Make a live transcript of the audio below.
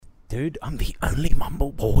dude. I'm the only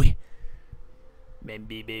Mumble boy.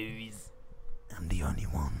 Baby babies. I'm the only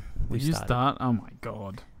one. Did you start? Oh my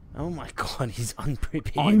god. Oh my god, he's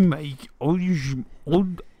unprepared. Oh my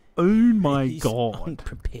He's god.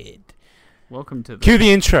 unprepared. Welcome to the Cue the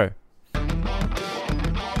intro.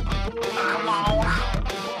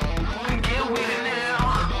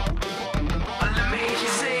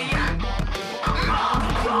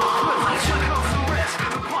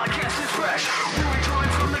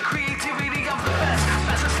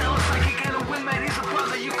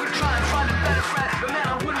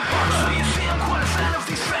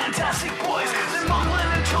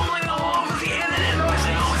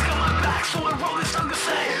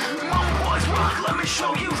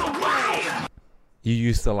 You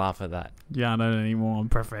used to laugh at that. Yeah, I don't anymore. I'm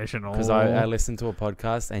professional. Because I listened to a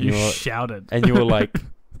podcast and you you were shouted. and you were like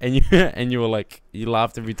and you were like you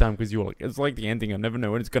laughed every time because you were like, it's like the ending. I never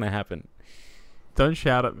know when it's gonna happen. Don't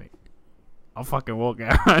shout at me. I'll fucking walk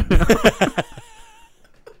out.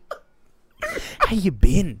 How you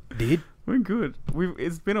been, dude? We're good.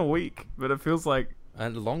 It's been a week, but it feels like A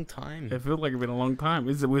long time. it's been a long time.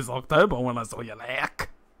 It was October when I saw your leg.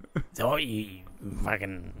 So you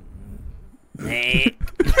fucking.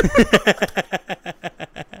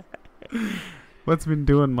 What's been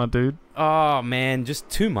doing, my dude? Oh man, just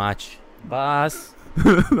too much. Bus.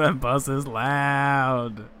 That bus is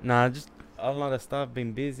loud. Nah, just a lot of stuff.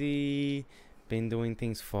 Been busy. Been doing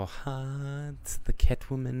things for Heart. The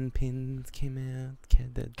Catwoman pins came out.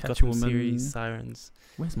 The Gotham Catwoman. series sirens.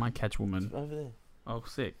 Where's my Catwoman? Over there. Oh,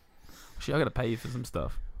 sick. Shit, I gotta pay you for some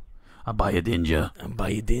stuff. I'll buy you Dinja. I'll buy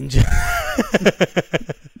you Dinja.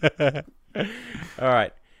 All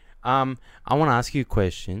right. I want to ask you a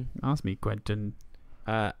question. Ask me, Quentin.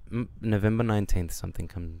 November 19th, something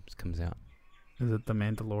comes out. Is it The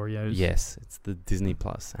Mandalorians? Yes, it's the Disney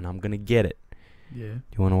Plus, and I'm gonna get it. Yeah.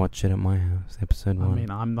 You want to watch it at my house? Episode 1. I mean,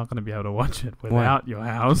 I'm not gonna be able to watch it without your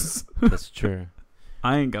house. That's true.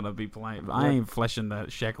 I ain't gonna be playing. I ain't fleshing the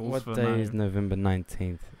shekels What for day no. is November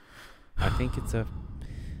 19th? I think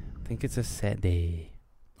it's a Saturday.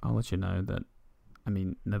 I'll let you know that. I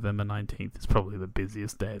mean, November 19th is probably the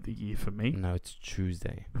busiest day of the year for me. No, it's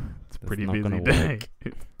Tuesday. It's a That's pretty not busy gonna day. work.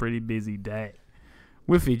 It's a pretty busy day.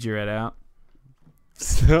 We'll figure it out.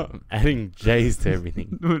 Stop adding J's to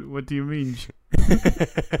everything. What do you mean?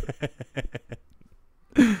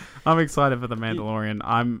 I'm excited for The Mandalorian.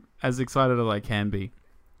 I'm as excited as I can be.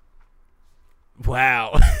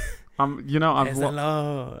 Wow. I've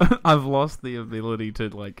I've lost the ability to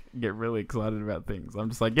like get really excited about things. I'm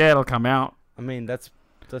just like, yeah, it'll come out. I mean, that's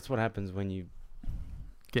what happens when you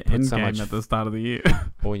Get Put so Endgame much at the start of the year.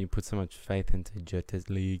 or when you put so much faith into Justice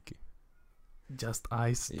League. Just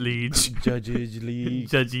Ice League. Judges League.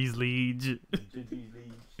 Judges League.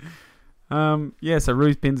 Yeah, so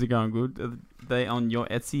Rue's pins are going good. Are they on your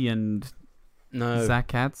Etsy and No. Zach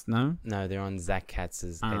Katz? No? No, they're on Zach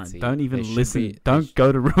Katz's Alright, Etsy. don't even They should listen. be- Don't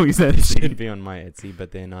go to Rue's They Etsy. should be on my Etsy,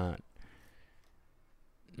 but they're not.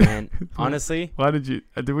 Man, honestly, Why did you...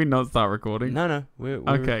 did we not start recording? no, we're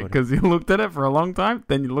Okay, recording. because you looked at it for a long time,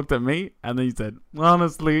 then you looked at me, and then you said,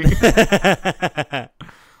 honestly. I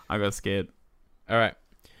got scared. All right,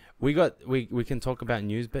 we can talk about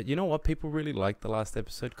news, but you know what? People really liked the last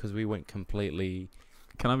episode because we went completely.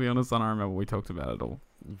 Can I be honest? I don't remember what we talked about at all.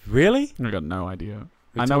 Really? I got no idea.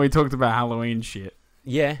 I know we talked about Halloween shit,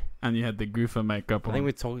 Yeah, and you had the goofer makeup I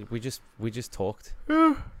on. think we just talked.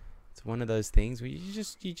 It's one of those things where you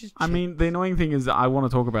just. I mean, the annoying thing is I want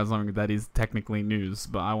to talk about something that is technically news,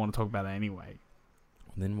 but I want to talk about it anyway.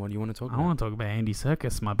 Then what do you want to talk I about? want to talk about Andy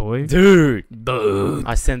Serkis, my boy. Dude,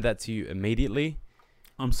 I sent that to you immediately,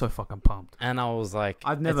 I'm so fucking pumped. and I was like,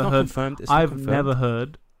 I've never it's not heard- confirmed. It's not I've confirmed. never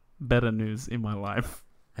heard better news in my life.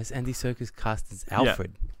 As Andy Serkis cast as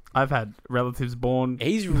Alfred. I've had relatives born.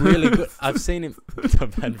 He's really good. I've seen him.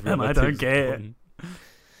 I've had And I don't relatives care.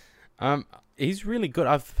 born. He's really good.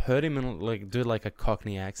 I've heard him do like a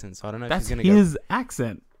Cockney accent, so I don't know That's if he's gonna his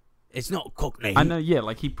accent. It's not Cockney. I know, yeah,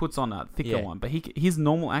 like he puts on a thicker Yeah. one, but his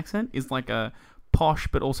normal accent is like a posh,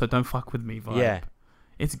 but also don't fuck with me vibe. Yeah.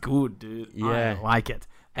 It's good, dude. Yeah. I like it.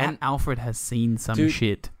 And And- Alfred has seen some Dude,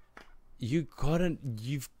 shit. You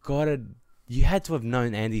had to have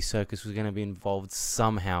known Andy Serkis was gonna be involved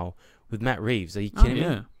somehow with Matt Reeves. Are you Oh, kidding me?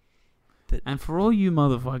 yeah. And for all you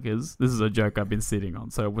motherfuckers, this is a joke I've been sitting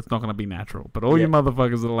on, so it's not going to be natural. But all you Yeah.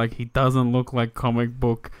 motherfuckers that are like, he doesn't look like comic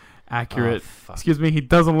book accurate. Oh, fuck. Excuse me, he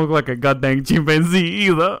doesn't look like a goddamn chimpanzee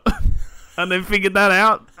either. And they figured that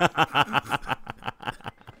out.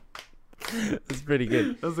 That's pretty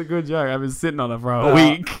good. That's a good joke. I've been sitting on it for a Uh,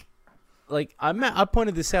 week. Like I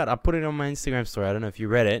pointed this out. I put it on my Instagram story. I don't know if you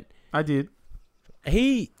read it. I did.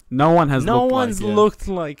 No one has. No looked one's like, yeah. looked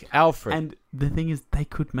like Alfred. And the thing is, they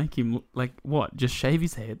could make him look like what? Just shave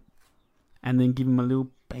his head, and then give him a little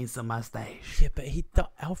piece of mustache. Yeah, but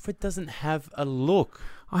Alfred doesn't have a look.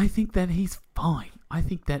 I think that he's fine. I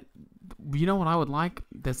think that you know what I would like.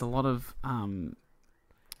 There's a lot of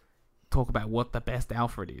talk about what the best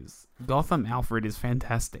Alfred is. Gotham Alfred is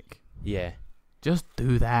fantastic. Yeah. Just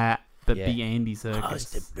do that, but Yeah. be Andy Serkis.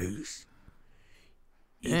 Master Bruce.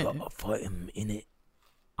 You Yeah. gotta fight him in it.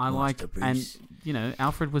 I like, Master and Bruce. you know,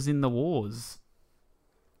 Alfred was in the wars.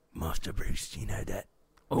 Master Bruce, you know that.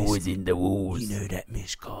 Always in the wars. You know that,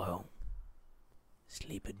 Miss Kyle.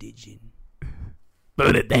 Sleeper Digin.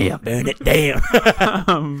 Burn it down. Burn it down.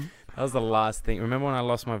 um, That was the last thing. Remember when I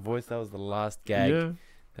lost my voice? That was the last gag yeah,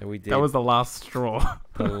 that we did. that was the last straw.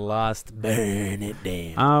 the last burn it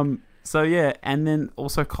down. So yeah, and then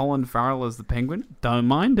also Colin Farrell as the Penguin. Don't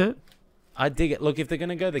mind it. I dig it. Look, if they're going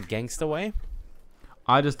to go the gangster way.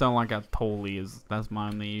 I just don't like how tall he is. That's my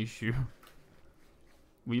only issue.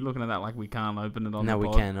 Were you looking at that like we can't open it on the pod? No,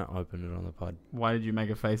 we cannot open it on the pod. Why did you make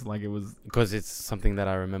a face like it was... Because it's something that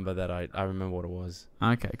I remember I remember what it was.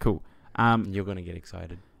 Okay, cool. You're going to get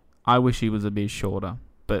excited. I wish he was a bit shorter,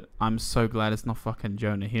 but I'm so glad it's not fucking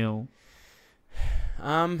Jonah Hill.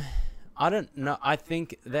 I don't know. I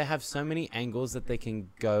think they have so many angles that they can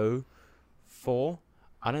go for.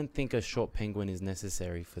 I don't think a short penguin is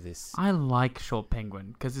necessary for this. I like Short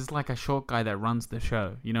Penguin because it's like a short guy that runs the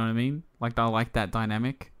show. You know what I mean? Like, I like that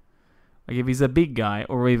dynamic. Like, if he's a big guy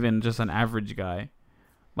or even just an average guy,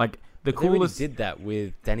 like the They already coolest. did that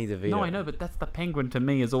with Danny DeVito. No, I know, but that's the Penguin to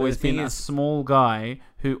me. Has always the thing been a is- small guy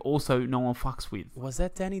who also no one fucks with. Was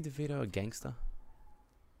that Danny DeVito a gangster?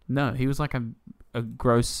 No, he was like a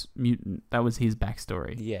gross mutant. That was his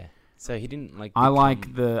backstory. Yeah. So he didn't like. I like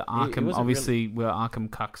become- the It Arkham, wasn't obviously, where Arkham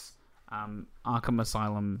cucks. Arkham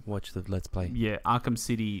Asylum. Watch the Let's Play. Yeah, Arkham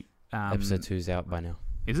City. Episode 2's out by now.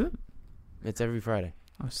 Is it? It's every Friday.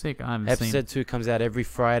 Oh, sick. I haven't seen Episode 2 comes out every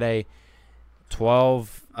Friday,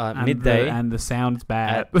 12 and midday and the sound's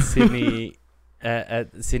bad. at Sydney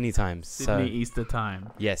at Sydney times. Sydney So Easter time.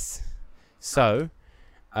 yes. So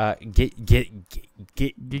get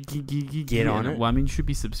on it. Well, I mean, you should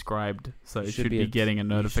be subscribed, so it should be getting a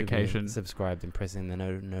notification. Subscribed and pressing the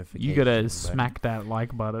notification. You gotta button. smack that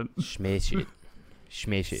like button. Smash it.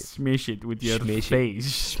 Smash it. Smash it with your Smash it.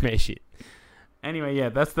 face. Smash it. Anyway, yeah,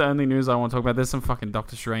 that's the only news I want to talk about. There's some fucking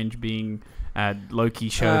Doctor Strange being Loki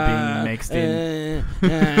show being mixed in.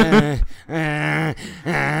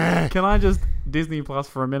 Can I just Disney Plus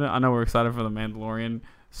for a minute? I know we're excited for the Mandalorian.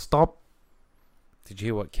 Stop. Did you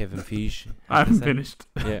hear what Kevin Feige had I to haven't say? finished.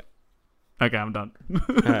 Yeah. Okay, I'm done.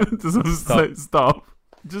 Alright. Just Stop. stop.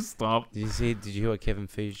 Just stop. Did you hear what Kevin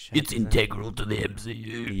Feige had It's to say? integral to the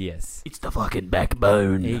MCU. Yes. It's the fucking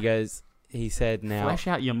backbone. He said now. Flash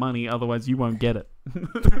out your money, otherwise you won't get it.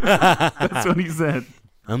 That's what he said.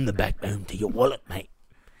 I'm the backbone to your wallet, mate.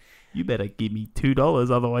 You better give me $2,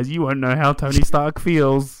 otherwise you won't know how Tony Stark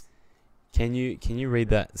feels. Can you read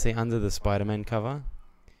that? See, under the Spider-Man cover,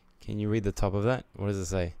 can you read the top of that? What does it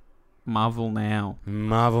say? Marvel now.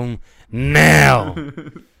 Marvel now.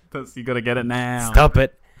 That's, you gotta get it now. Stop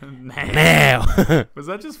it now. now. Was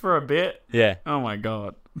that just for a bit? Yeah, Oh my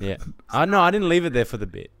god. yeah. No, I didn't leave it there for the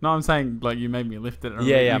bit. No, I'm saying like you made me lift it.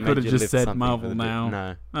 Yeah, yeah. I You made could have you just lift said something Marvel for the bit. now.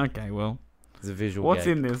 No, Okay, well, it's a visual. what's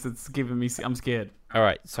gag. in this? It's giving me. I'm scared. All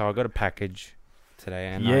right, so I got a package today,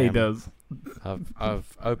 and Yeah, I he am- does.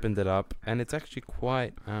 I've opened it up, and it's actually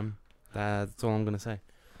quite. That's all I'm gonna say.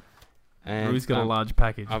 And Rue's got a large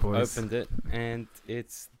package, I've boys. opened it, and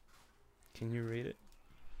it's. Can you read it?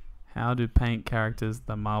 How to paint characters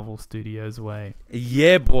the Marvel Studios way.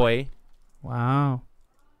 Yeah, boy. Wow.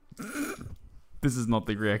 This is not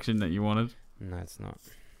the reaction that you wanted. No, it's not.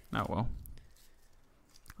 Oh well.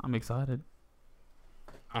 I'm excited.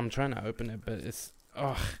 I'm trying to open it, but it's.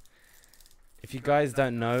 Oh, if you guys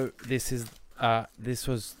don't know,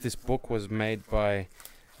 this book was made by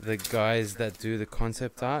the guys that do the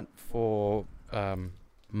concept art for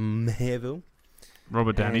Marvel.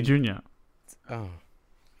 Robert Downey And- Jr. Oh,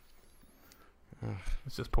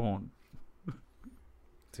 It's just porn.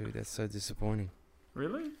 dude, that's so disappointing.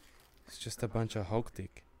 Really? It's just a bunch of Hulk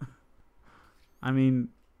dick. I mean,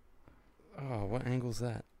 Oh, what angle's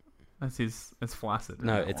that? that's his. It's flaccid. in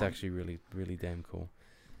No, that it's one. actually really, really damn cool.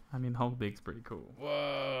 I mean, Hulk Dick's pretty cool.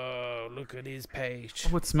 Whoa, look at his page.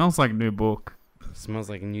 Oh, it smells like new book. Smells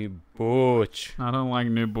like a new butch. I don't like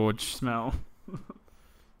new butch smell.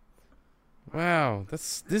 Wow,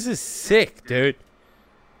 this is sick, dude.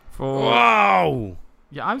 For Whoa!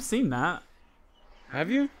 yeah, I've seen that.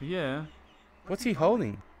 Have you? Yeah, What's he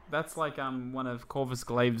holding? that's like one of Corvus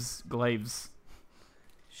Glaive's glaives.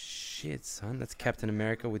 shit, son. That's Captain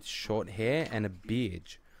America with short hair and a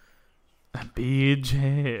beard. A beard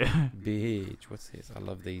hair. Beard. What's this? I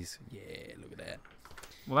love these. Yeah, look at that.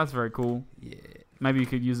 Well, that's very cool. Yeah. Maybe you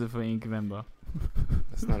could use it for Inkvember.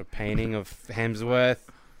 That's not a painting of Hemsworth.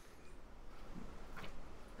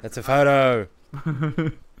 That's a photo.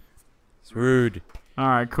 It's rude. All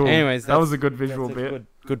right, cool. Anyways, that was a good visual that's a bit.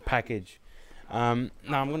 good package. No, I'm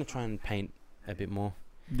gonna try and paint a bit more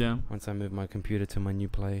Yeah. once I move my computer to my new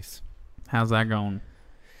place. How's that going?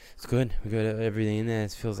 It's good. We got everything in there.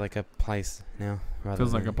 It feels like a place now.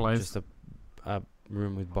 Feels like than a place. Just a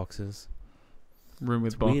room with boxes. Room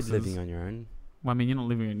with It's boxes. weird living on your own. Well, I mean, you're not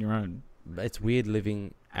living on your own. But it's weird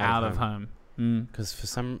living Out of home. Because for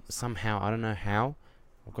somehow, I don't know how,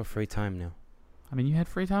 I've got free time now. I mean, you had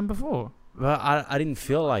free time before. Well, I didn't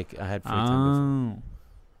feel like I had free time before. Oh.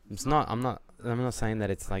 It's not. I'm not saying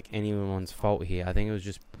that it's like anyone's fault here. I think it was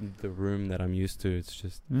just the room that I'm used to. It's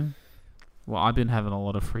just. Yeah. Well, I've been having a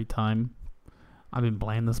lot of free time. I've been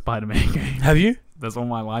playing the Spider-Man game. Have you? That's all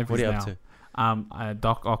my life What is are you now. up to?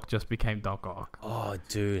 Doc Ock just became Doc Ock. Oh,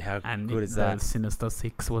 dude, how And good is the that? Sinister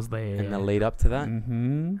Six was there. And the lead up to that,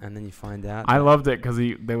 Mm-hmm. and then you find out. I loved it because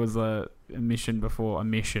there was a mission before a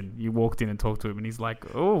mission. You walked in and talked to him, and he's like,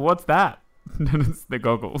 "Oh, what's that?" And it's the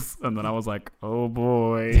goggles, and then I was like, "Oh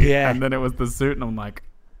boy!" Yeah. And then it was the suit, and I'm like,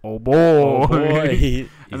 "Oh boy!" Oh boy.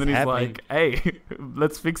 And then he's like, "Hey,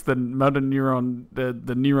 let's fix the motor neuron, the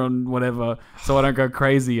neuron whatever, so I don't go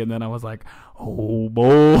crazy." And then I was like, "Oh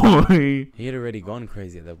boy!" he had already gone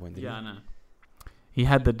crazy at that point. Didn't Yeah, I know. He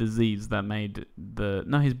had the disease that made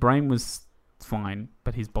his brain was fine,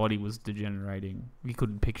 but his body was degenerating. He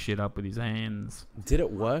couldn't pick shit up with his hands. he? Did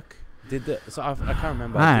it work? I can't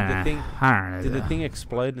remember. Did the thing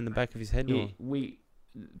explode in the back of his head? Or?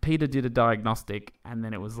 Peter did a diagnostic, and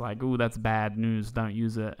then it was like, "Oh, that's bad news. Don't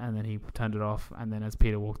use it." And then he turned it off. And then as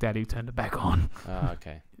Peter walked out, he turned it back on. Oh,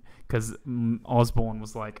 okay. Because Osborn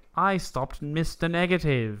was like, "I stopped Mr.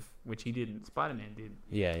 Negative," which he didn't. Spider-Man did.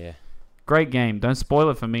 Yeah. Great game. Don't spoil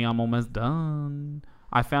it for me. I'm almost done.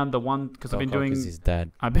 I found the one because I've been doing. His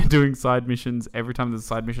dad. I've been doing side missions. Every time there's a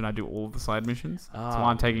side mission, I do all of the side missions. That's why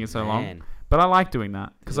I'm taking it so long. But I like doing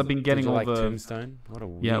that because I've been getting Did you all like the. Tombstone? What a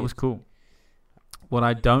weird. Yeah, it was cool. What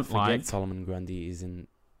I don't Forget like. Solomon Grundy is in.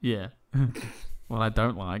 Yeah. What I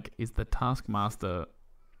don't like is the Taskmaster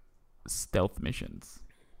stealth missions.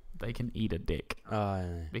 They can eat a dick. Oh, yeah.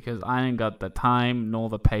 Because I ain't got the time nor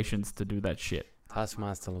the patience to do that shit.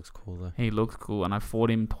 Taskmaster looks cool though. He looks cool, and I fought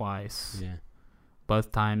him twice. Yeah.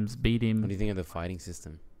 Both times, beat him. What do you think of the fighting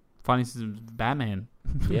system? Fighting system's Batman.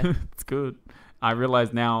 Yeah. It's good. I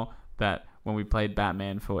realize now that when we played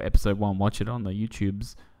Batman for episode 1, watch it on the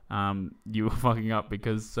YouTubes, you were fucking up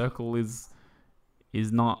because circle is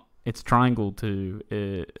not. It's triangle to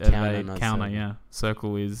evade, counter. Yeah,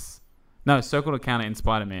 circle to counter in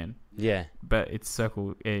Spider-Man. Yeah. But it's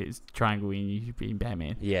circle. It's triangle in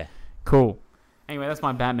Batman. Yeah. Cool. Anyway, that's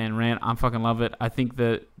my Batman rant. I fucking love it. I think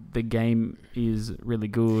that the game is really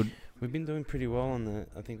good. We've been doing pretty well on the.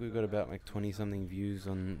 I think we've got about like 20 something views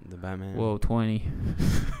on the Batman. Well, 20.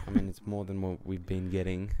 I mean, it's more than what we've been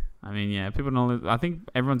getting. I mean, yeah, people don't. I think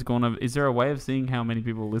everyone's gone over. Is there a way of seeing how many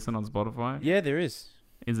people listen on Spotify? Yeah, there is.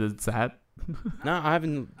 Is it sad? No, I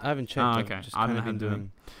haven't checked. Oh, I've okay. just I kind don't of have been to.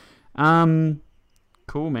 doing.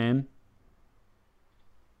 Cool, man.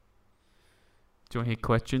 Do you want to hear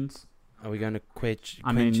questions? Are we going to questions?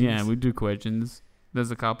 I mean, yeah, we do questions.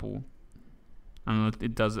 There's a couple. I don't know,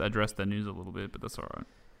 it does address the news a little bit, but that's all right.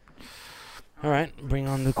 All right, bring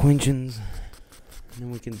on the questions. And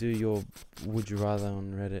then we can do your would you rather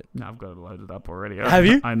on Reddit. No, I've got it loaded up already. Have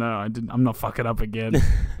you? I know. I didn't. I'm not fucking up again.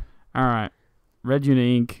 All right. Red Unit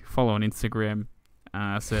Inc. Follow on Instagram.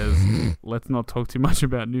 Says, let's not talk too much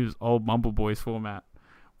about news. Old Mumble Boys format,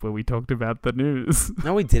 where we talked about the news.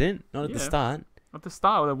 No, we didn't. Not at the Yeah. start. At the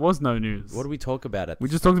start, there was no news. What did we talk about at We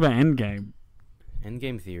the just talked about Endgame.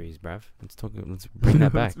 Endgame theories, bruv. Let's bring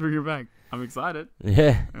that back. Let's bring it back. I'm excited.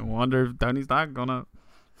 Yeah. I wonder if Tony Stark gonna.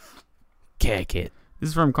 Kick it. This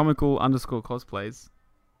is from comical_cosplays.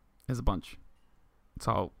 There's a bunch.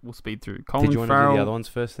 So we'll speed through. Colin Did you want to Farrell. do the other ones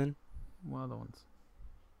first then? What other ones?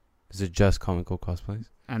 Is it just comical cosplays?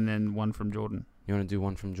 And then one from Jordan. You want to do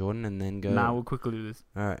one from Jordan and then go? Nah, we'll quickly do this.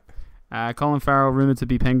 All right. Colin Farrell, rumored to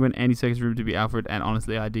be Penguin. Andy Serkis, rumored to be Alfred. And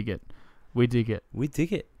honestly, I dig it. We dig it. We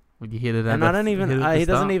dig it. Would you hear that? And I don't even. He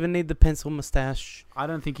doesn't even need the pencil mustache. I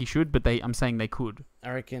don't think he should, but I'm saying they could.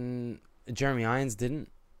 I reckon Jeremy Irons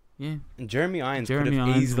didn't. Yeah. And Jeremy Irons could Jeremy have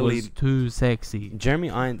Irons easily. was too sexy.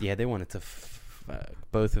 Jeremy Irons. Yeah, they wanted to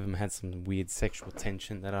both of them had some weird sexual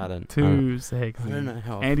tension that I don't Too sexy. I don't know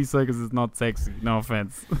how. Andy Serkis is not sexy. No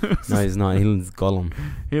offense. No, he's not. He looks Gollum.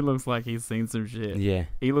 He looks like he's seen some shit. Yeah.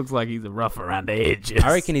 He looks like he's a rough around the edges.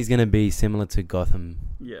 I reckon he's gonna be similar to Gotham.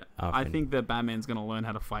 Yeah. Arkham. I think that Batman's gonna learn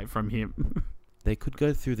how to fight from him. They could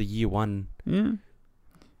go through the year one. Yeah.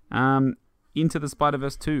 Into the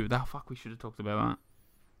Spider-Verse 2. Oh, fuck, we should have talked about that.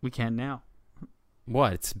 We can now.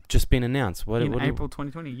 What? It's just been announced. What? In what April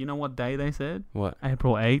 2020. You know what day they said? What?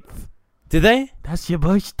 April 8th. Did they? That's your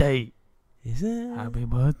birthday. Is it? Happy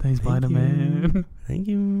birthday, Thank Spider-Man. you. Thank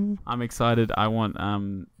you. I'm excited. I want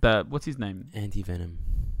what's his name? Anti-Venom.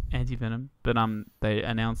 Anti-Venom. But they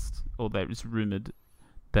announced, or they was rumored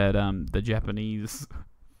that the Japanese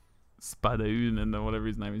Spider-Man or whatever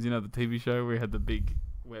his name is, you know, the TV show where he had the big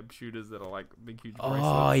web shooters that are like big huge bracelets.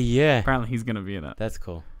 Oh yeah. Apparently he's gonna be in it. That's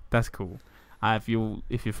cool. That's cool. If you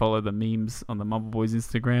follow the memes on the Mumble Boys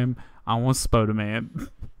Instagram, I want Spider-Man.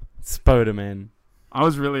 Spider-Man. I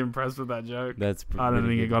was really impressed with that joke. That's. I don't really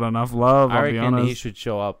think it good. got enough love. I I'll be reckon honest. he should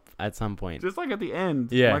show up at some point. Just like at the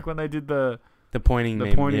end. Yeah. Like when they did the pointing the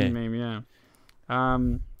meme. pointing Yeah. meme. Yeah.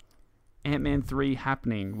 Ant-Man 3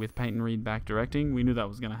 happening with Peyton Reed back directing. We knew that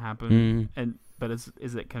was going to happen. But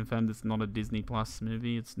is it confirmed it's not a Disney Plus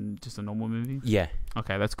movie? It's just a normal movie? Yeah.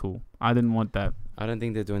 Okay, that's cool. I didn't want that. I don't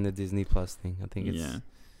think they're doing the Disney Plus thing. I think it's.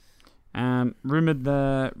 Yeah. Rumor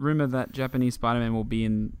that Japanese Spider-Man will be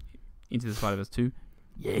in Into the Spider-Verse 2.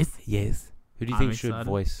 Yes. Yes. Who do you I'm think should excited.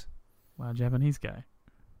 voice? Wow, Japanese guy.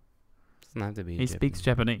 Doesn't have to be. He speaks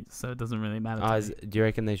Japanese, so it doesn't really matter. to me. Do you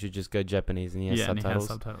reckon they should just go Japanese and he has yeah, subtitles? and he has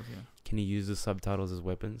subtitles. Yeah. Can he use the subtitles as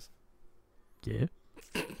weapons? Yeah.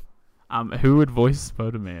 Who would voice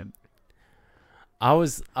Spider-Man? I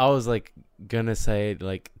was like gonna say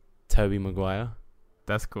like Tobey Maguire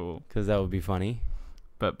That's cool. because that would be funny.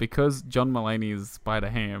 But because John Mulaney is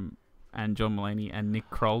Spider-Ham, and John Mulaney and Nick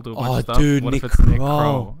Kroll do a bunch Oh, of stuff, dude, what Nick if it's Nick Kroll.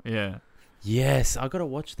 Kroll? Yeah. Yes, I gotta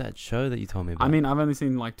watch that show that you told me about. I mean, I've only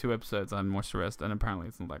seen like 2 episodes. I haven't watched the rest, and apparently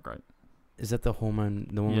it's not that great. is that the one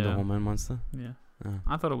with the Yeah. hormone monster? Yeah. Oh,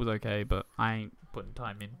 I thought it was okay, but I ain't putting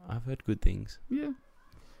time in. I've heard good things. Yeah.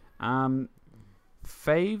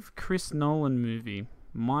 Fave Chris Nolan movie.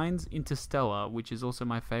 Mine's Interstellar, which is also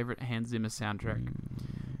my favorite Hans Zimmer soundtrack.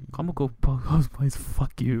 Comical podcast, please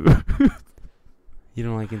fuck you. You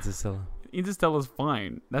don't like Interstellar? Interstellar's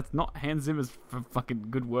fine. That's not Hans Zimmer's fucking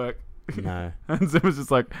good work. No. Hans Zimmer's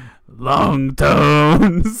just like long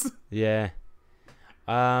tones. Yeah.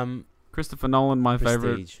 Christopher Nolan, my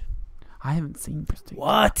favorite. Prestige. I haven't seen Prestige.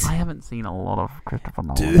 What? I haven't seen a lot of Christopher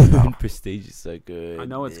Nolan. Dude, Prestige is so good. I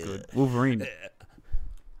know it's good. Wolverine.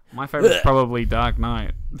 My favorite's probably Dark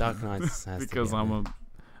Knight Dark Knight has to because be I'm up there.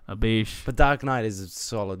 a bish. But Dark Knight is a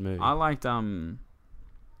solid movie. I liked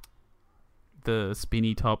the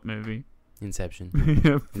Spinny Top movie. Inception.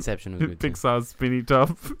 Yep. Inception was good too. Pixar's Spinny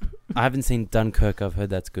Top. I haven't seen Dunkirk. I've heard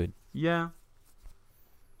that's good. Yeah.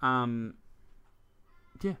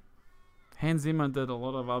 Yeah. Hans Zimmer did a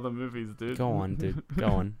lot of other movies, dude. Go on, dude. Go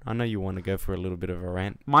on. I know you want to go for a little bit of a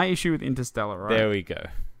rant. My issue with Interstellar, right, There we go.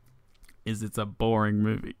 is it's a boring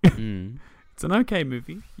movie. Mm. It's an okay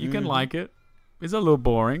movie. You can Mhm. like it. It's a little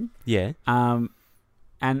boring. Yeah. And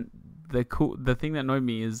the thing that annoyed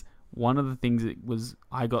me is one of the things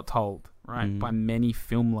I got told, right, by many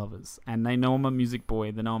film lovers, and they know I'm a music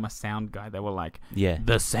boy, they know I'm a sound guy. They were like, Yeah.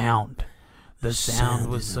 the sound was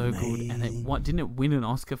is so good, and didn't it win an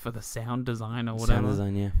Oscar for the sound design or whatever? Sound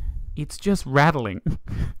design, yeah. It's just rattling.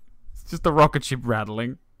 It's just a rocket ship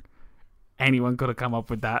rattling. Anyone could have come up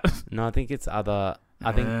with that. No, I think it's other.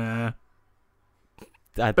 I think.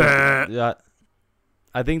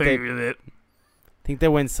 I think they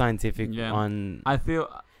went scientific Yeah. on. I feel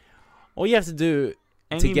All you have to do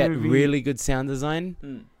any to get movie, really good sound design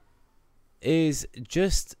Mm. is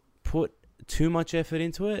just put too much effort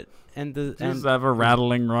into it and just have a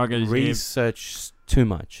rattling rocket ship. research too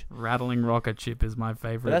much. Rattling Rocket Ship is my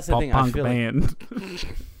favorite that's the pop thing, I punk feel like- band.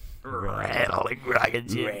 Rattling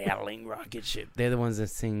rocket ship. Rattling rocket ship. They're the ones that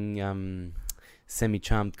sing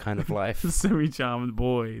Semi-Charmed Kind of Life. Semi-Charmed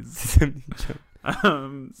Boys. Semi-Charmed.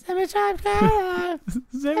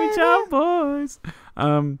 Semi-Charmed Boys.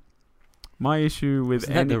 My issue with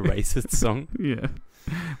Isn't that the racist song? yeah,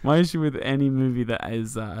 my issue with any movie that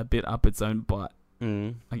is a bit up its own butt,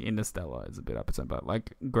 like Interstellar is a bit up its own butt.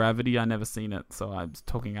 Like Gravity, I never seen it, so I'm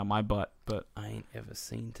talking out my butt. But I ain't ever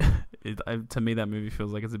seen to me, that movie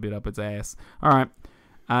feels like it's a bit up its ass. All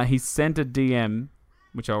right, he sent a DM,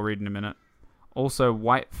 which I'll read in a minute. Also,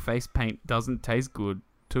 white face paint doesn't taste good.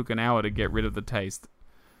 Took an hour to get rid of the taste.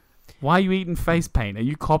 Why are you eating face paint? Are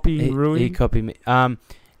you copying Rui? He copied me.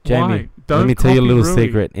 Jamie, Why? let Don't me tell you a copy little Rui.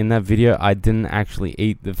 secret. In that video, I didn't actually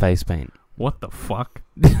eat the face paint. What the fuck?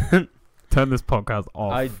 Turn this podcast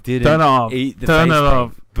off. I didn't Turn it off. eat the Turn face it paint.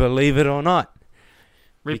 off. Believe it or not.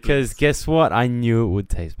 Rip Because this. guess what? I knew it would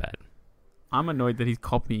taste bad. I'm annoyed that he's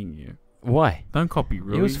copying you. Why? Don't copy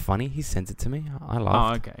Rui. It was funny. He sent it to me. I Oh,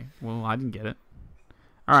 laughed. okay. Well, I didn't get it.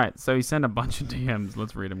 All right, so he sent a bunch of DMs.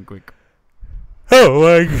 Let's read them quick. Oh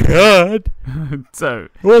my god! So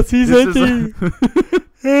What's he this is, sending?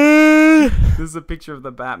 this is a picture of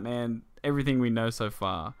the Batman. Everything we know so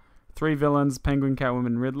far: 3 villains: Penguin,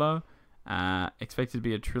 Catwoman, Riddler. Expected to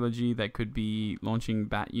be a trilogy that could be launching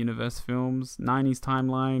Bat Universe films. 90s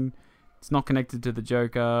timeline. It's not connected to the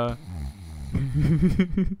Joker.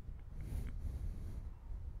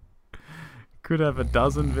 Could have a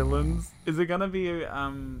dozen villains. Is it gonna be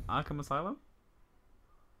Arkham Asylum?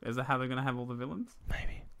 Is that how they're gonna have all the villains?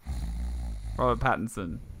 Maybe. Robert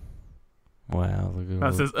Pattinson. Wow, look at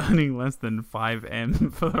That says earning less than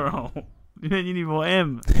 5M for the role. You need more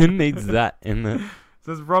M. Who needs that in the...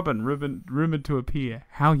 Says Robin, rumored to appear.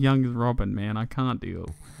 How young is Robin, man? I can't deal.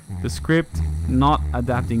 The script, not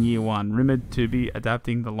adapting Year One. Rumored to be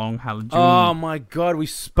adapting The Long Halloween. Oh my god, we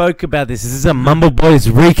spoke about this. This is a Mumble Boys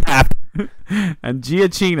recap. And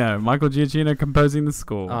Michael Giacchino composing the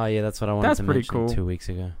score. Oh yeah, that's what I wanted That's to pretty mention cool. 2 weeks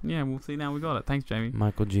ago. Yeah, we'll see now we got it. Thanks, Jamie.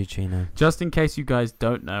 Michael Giacchino. Just in case you guys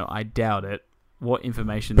don't know, I doubt it, what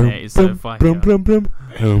information there is so far here.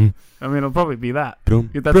 I mean, it'll probably be that.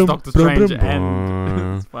 That's Doctor Strange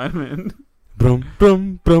and Spider-Man.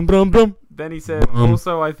 Then he said,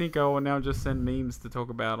 also, I think I will now just send memes to talk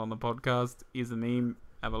about on the podcast. Here's a meme.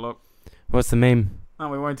 Have a look. What's the meme? No,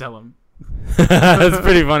 we won't tell him. That's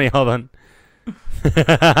pretty funny. Hold on.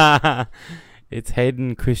 It's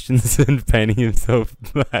Hayden Christensen painting himself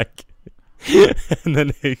black. And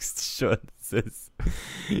the next shot says,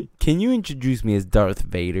 "Can you introduce me as Darth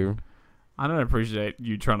Vader?" I don't appreciate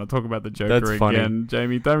you trying to talk about the Joker That's funny. again,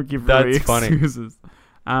 Jamie. Don't give That's really funny. excuses.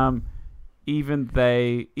 Even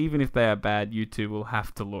if they are bad, you two will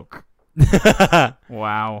have to look.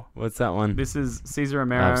 Wow. What's that one? This is Cesar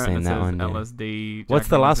Romero. I've seen and it that says one, yeah. LSD. What's Jack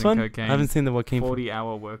the last Nicholson, one? Cocaine. I haven't seen the Joaquin.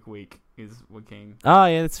 40-hour work week is Joaquin. Oh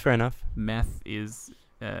yeah, that's fair enough. Meth is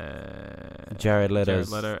Jared Leto's.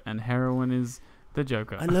 Jared Leto, and heroin is the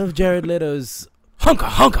Joker. I love Jared Leto's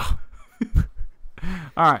honka.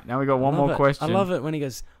 All right, now we got one more question. I love it when he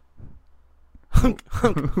goes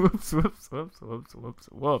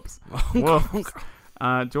whoops.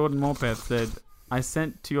 Jordan Morpeth said, I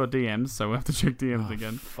sent to your DMs, so we have to check DMs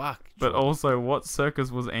again. Fuck. But also, what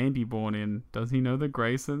circus was Andy born in? Does he know the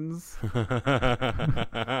Graysons?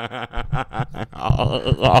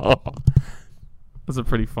 That's a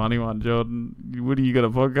pretty funny one, Jordan. What do you got a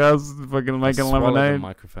podcast? Fucking making Swallow the lemonade?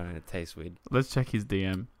 microphone and it tastes weird. Let's check his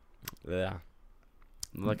DM. Yeah.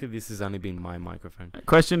 Luckily, this has only been my microphone.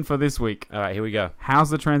 Question for this week. All right, here we go. How's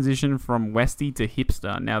the transition from Westie to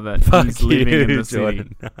hipster now that Fuck he's living in the city?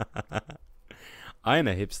 Jordan. I ain't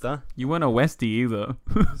a hipster. You weren't a Westie either.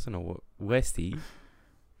 It's not a Westie.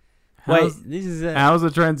 Wait, How's, this is a... how's the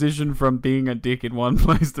transition from being a dick in one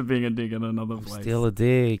place to being a dick in another I'm place? still a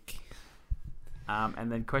dick.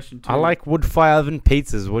 And then question 2. I like wood fire oven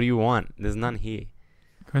pizzas. What do you want? There's none here.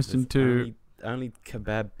 Question There's 2. Only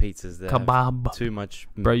kebab pizzas that have Kebab. too much.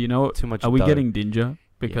 Bro, you know what? Too much. Are we dough. getting Dinja?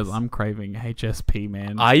 Because Yes. I'm craving HSP,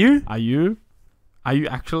 man. Are you? Are you? Are you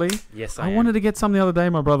actually? Yes, I am. wanted to get some the other day.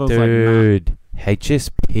 My brother was like, Dude,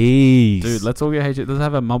 HSPs. nah. Dude, let's all get HSP. Let's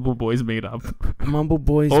have a Mumble Boys meetup. Mumble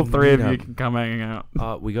Boys. All 3 of you meetup. can come hang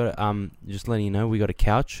out. We got just letting you know, we got a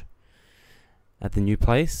couch at the new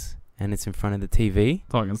place, and it's in front of the TV,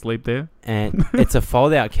 So I can sleep there. and it's a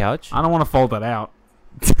fold-out couch. I don't want to fold that out.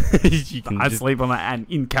 You can I just- sleep on that and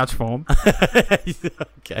in couch form.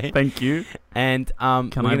 Okay. Thank you. And Can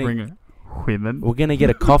we're I gonna- bring a women? We're gonna get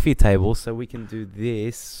a coffee table so we can do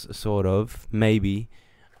this sort of maybe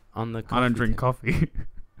on the. Coffee I don't drink table. coffee.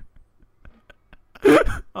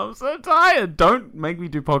 I'm so tired. Don't make me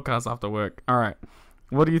do podcasts after work. All right.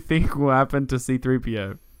 What do you think will happen to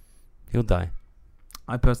C-3PO? He'll die.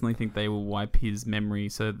 I personally think they will wipe his memory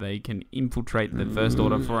so they can infiltrate the First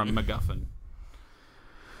Order for a MacGuffin.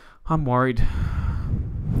 I'm worried.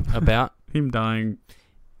 About Him dying.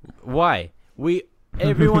 why?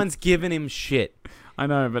 Everyone's giving him shit. I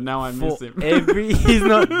know, but now I miss For him. he's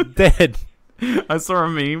not dead. I saw a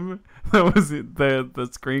meme that was the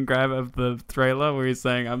screen grab of the trailer where he's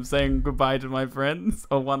saying, I'm saying goodbye to my friends,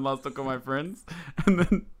 or one last look at my friends, and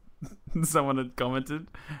then someone had commented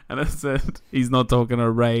and it said, he's not talking to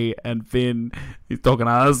Ray and Finn, he's talking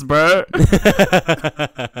to us, bro.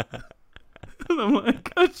 And I'm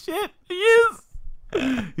like, oh shit, he is.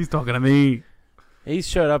 He's talking to me. He's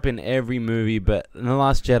showed up in every movie, but in The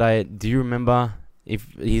Last Jedi, do you remember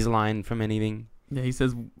if his line from anything? Yeah, he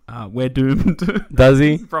says, "We're doomed." Does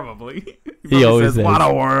he? Probably. He always says, "What says.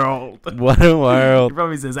 a world." What a He world.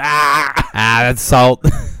 probably says, "Ah, That's salt.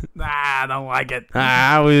 I don't like it.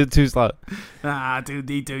 We're too slow. Too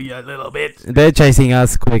D2, you little bitch. They're chasing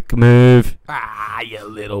us. Quick move. You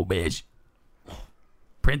little bitch.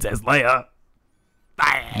 Princess Leia.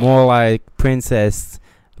 More like Princess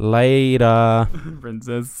later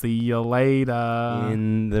Princess, see you later.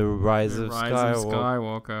 in the Rise The of Rise of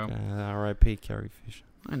Skywalker. Skywalker. R.I.P. Carrie Fisher.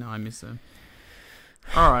 I know, I miss her.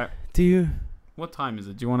 All right. Do you? What time is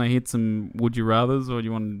it? Do you want to hit some Would You Rathers, or do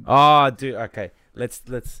you want? Oh, dude. Okay. Let's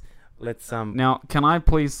Now, can I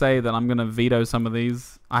please say that I'm gonna veto some of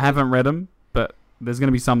these? I haven't read them, but there's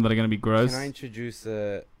gonna be some that are gonna be gross. Can I introduce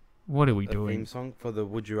a What are we theme doing? song for the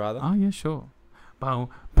Would You Rather? Oh yeah, sure. Bow,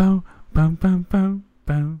 bow, bow, bow, bow,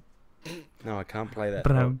 bow. No, I can't play that.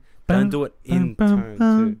 Bow, Oh, bow, don't do it in bow, tone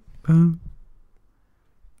bow, too.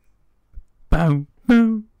 bow,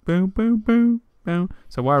 bow, bow, bow, bow, bow.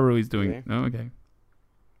 So why are Rui's doing? Okay. Oh, okay.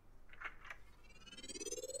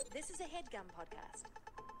 This is a headgum podcast.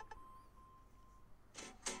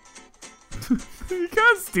 You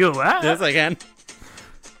can't steal that. Yes, I can.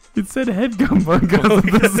 It said headgum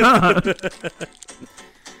podcast at the start.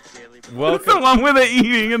 It's the Welcome, one where they're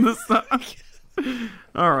eating in the start.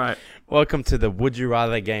 All right. welcome to the Would You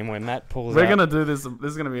Rather game where Matt pulls We're out. gonna do this.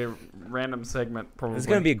 This is gonna be a random segment, probably. It's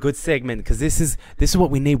gonna be a good segment because this is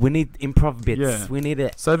what we need. We need improv bits. Yeah. We need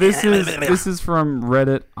it. So this is from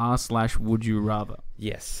Reddit r/Would You Rather.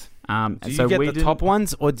 Yes. And Do you so get we the didn't- top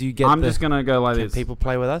ones or do you get? I'm the, just gonna go like Can this. people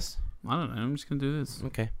play with us? I don't know. I'm just gonna do this.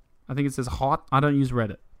 Okay. I think it says hot. I don't use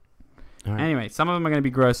Reddit. All right. Anyway, some of them are gonna be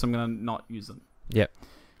gross. So I'm gonna not use them. Yep.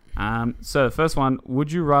 So the first one: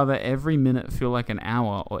 Would you rather every minute feel like an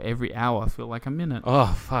hour, or every hour feel like a minute? Oh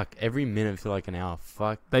fuck! Every minute feel like an hour.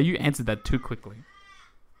 Fuck. Though you answered that too quickly.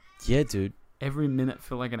 Yeah, dude. Every minute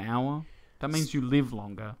feel like an hour. That means you live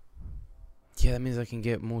longer. Yeah, that means I can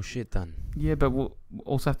get more shit done. Yeah, but we'll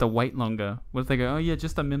also have to wait longer. What if they go, oh yeah,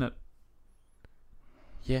 just a minute?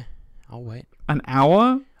 Yeah, I'll wait. An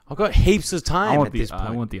hour? I've got heaps of time at this I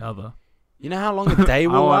point. want the other. You know how long a day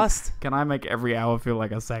will last? Can I make every hour feel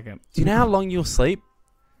like a second? Do you know how long you'll sleep?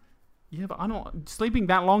 Yeah, but I don't. Sleeping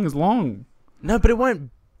that long is long. No, but it won't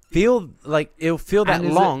feel like it'll feel that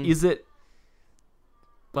And long. Is it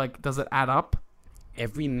like? Does it add up?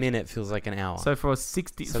 Every minute feels like an hour. So for a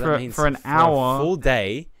 60, So that means for an hour, a full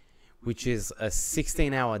day, which is a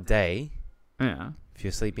 16-hour day, yeah, if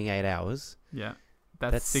you're sleeping 8 hours, yeah,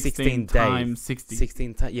 that's 16 16 times days. 60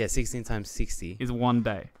 16 times 60. is one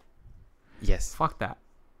day. Yes. Fuck that.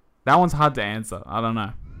 That one's hard to answer. I don't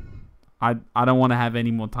know. I don't want to have any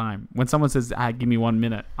more time. When someone says, give me 1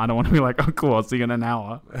 minute, I don't want to be like, oh, cool, I'll see you in an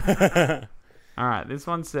hour. All right, this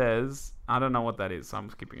one says, I don't know what that is, so I'm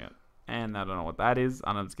skipping it. And I don't know what that is,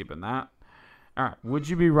 I'm skipping that. All right, would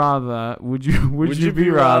you be rather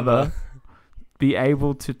be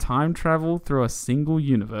able to time travel through a single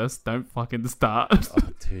universe? Don't fucking start. Oh,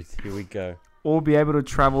 dude, here we go. Or be able to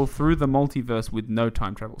travel through the multiverse with no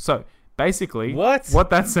time travel. So basically, What? what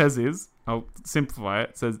that says is, I'll simplify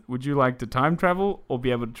it. It says, would you like to time travel or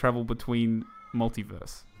be able to travel between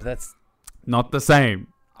multiverse? That's Not the same.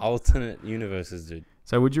 alternate universes, dude.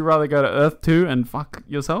 So would you rather go to Earth 2 and fuck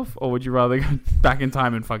yourself, or would you rather go back in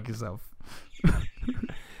time and fuck yourself?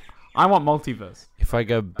 I want multiverse. If I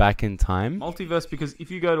go back in time, Multiverse, because if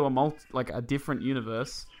you go to a different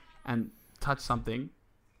universe and touch something,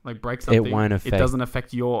 like break something, won't it affect. doesn't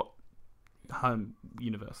affect your home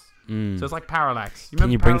universe. Mm. So it's like parallax. Can you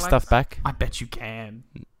remember bring parallax? stuff back? I bet you can.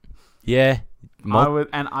 Yeah.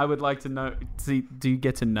 I would like to know. See, do you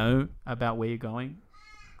get to know about where you're going?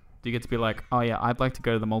 Do you get to be like, oh yeah, I'd like to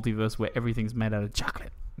go to the multiverse where everything's made out of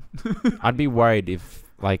chocolate? I'd be worried if,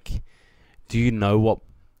 like, do you know what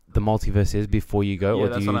the multiverse is before you go, Yeah, or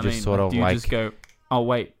that's do you what I just mean. sort of do you like? just go, oh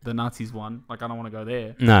wait, the Nazis won. Like I don't want to go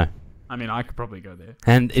there. No. I mean, I could probably go there.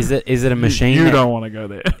 And is it a machine? You that- don't want to go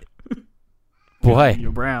there. Why?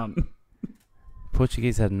 You're brown.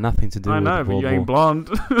 Portuguese had nothing to do I with know, but World you ain't War. blonde.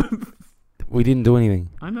 We didn't do anything.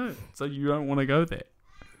 I know. So you don't want to go there.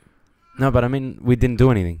 No, but I mean, we didn't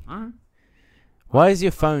do anything. Alright. Why is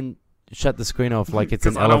your phone shut the screen off like it's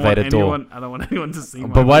an 'Cause I don't want elevator door? I don't want anyone to see.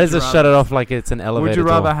 But why does it shut it off like it's an elevator Would you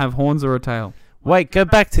door? rather have horns or a tail? Wait, go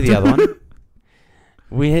back to the other one.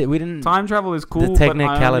 We didn't. Time travel is cool, but I only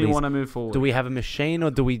technicalities. want to move forward. Do we have a machine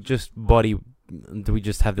or do we just body? Do we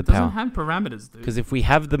just have the It doesn't power? have parameters, dude. Because if we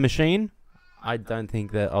have the machine, I don't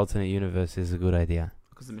think the alternate universe is a good idea.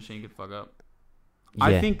 Because the machine could fuck up.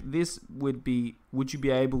 I think this would be, would you be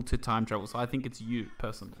able to time travel? So I think it's you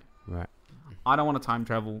personally. Right. I don't want to time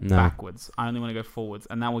travel backwards. I only want to go forwards,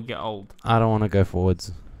 and that would get old. I don't want to go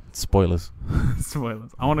forwards. Spoilers.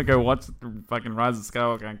 Spoilers. I want to go watch fucking Rise of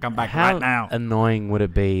Skywalker and come back How right now. annoying would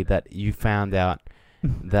it be that you found out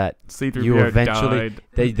that C-3PO you eventually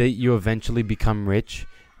died. you eventually become rich,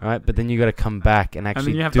 right? But then you got to come back and And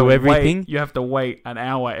actually then you have do to everything. Wait, you have to wait an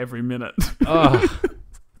hour every minute Oh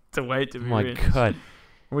to wait to be my rich. god!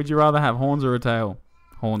 Would you rather have horns or a tail?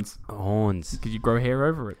 Horns. Horns. Because you grow hair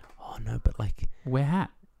over it. Oh no, but like, Wear hat.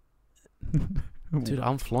 dude,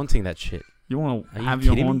 I'm flaunting that shit. You want Are to you have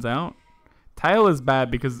your kidding horns out? Tail is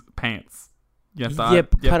bad because pants. You have to, Yeah,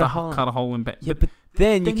 but you have cut a to hole. cut a hole in pants. Yeah, but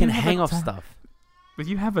then you then can you have hang a off ta- stuff But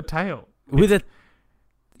you have a tail. with it.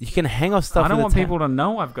 You can hang off stuff. I don't with want a tail. people to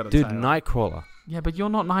know I've got a Dude, tail. Nightcrawler. Yeah, but you're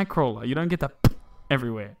not Nightcrawler. You don't get the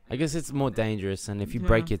everywhere. I guess it's more dangerous, and if you Yeah.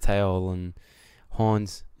 break your tail and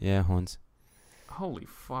horns, yeah, horns. Holy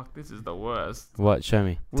fuck, this is the worst. What? Show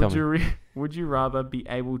me. Tell me. Would you rather be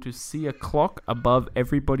able to see a clock above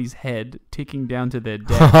everybody's head ticking down to their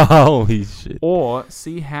death, Holy shit. or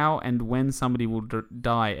see how and when somebody will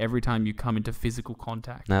die every time you come into physical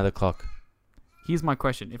contact? Now the clock. Here's my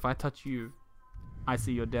question. If I touch you, I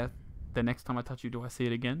see your death. The next time I touch you, do I see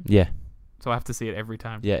it again? Yeah. So I have to see it every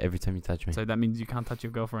time. Yeah, every time you touch me. So that means you can't touch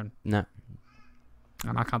your girlfriend. No.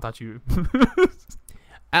 And I can't touch you.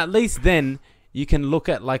 At least then you can look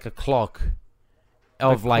at like a clock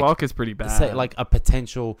of The like clock is pretty bad. say like a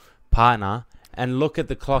potential partner and look at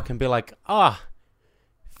the clock and be like,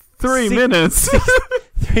 3 six- minutes.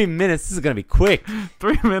 3 minutes, this is gonna be quick.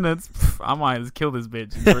 3 minutes. Pff, I might just kill this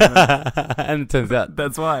bitch in 3 minutes. And it turns out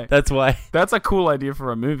That's why. that's why. That's a cool idea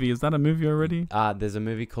for a movie. Is that a movie already? There's a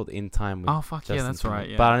movie called In Time with Oh fuck yeah, Justin that's Timberlake. right.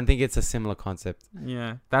 Yeah, But I don't think it's a similar concept.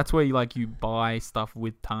 yeah. That's where you buy stuff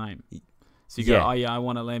with time. So you go, Yeah. oh yeah, I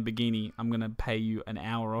want a Lamborghini. I'm gonna pay you an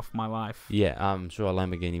hour off my life. Yeah, I'm sure a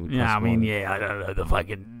Lamborghini would cost Yeah, I more mean, than- yeah, I don't know the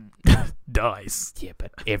fucking dice. Yeah,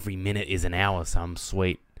 but every minute is an hour, so I'm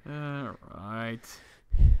sweet. Right.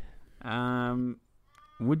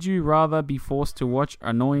 Would you rather be forced to watch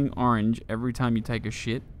Annoying Orange every time you take a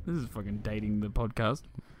shit? This is fucking dating the podcast.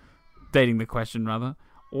 Dating the question, rather.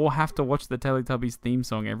 Or have to watch the Teletubbies theme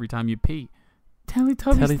song every time you pee?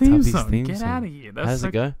 Teletubbies theme Teletubbies song. theme Get song. out of here. That's How does so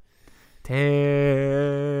it go?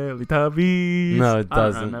 Teletubbies. No, it I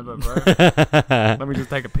doesn't. don't remember, bro. Let me just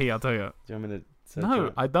take a pee, I'll tell you. Do you want me to search No,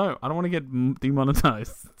 it? I don't. I don't want to get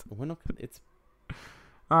demonetized. We're not. It's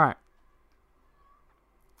All right.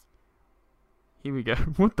 Here we go.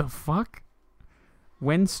 What the fuck?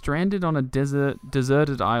 When stranded on a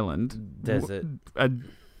deserted island, a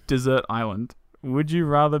desert island, would you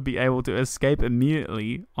rather be able to escape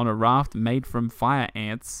immediately on a raft made from fire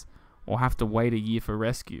ants, or have to wait a year for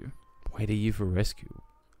rescue? Wait a year for rescue.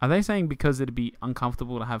 Are they saying because it'd be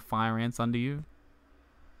uncomfortable to have fire ants under you?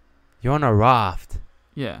 You're on a raft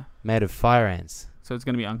Yeah. made of fire ants. So it's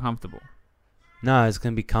gonna be uncomfortable. No, it's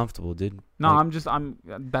gonna be comfortable, dude. No, Like,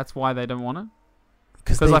 that's why they don't want it.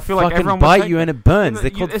 because 'cause they I feel like fucking everyone would bite take you it. and it burns. Yeah, They're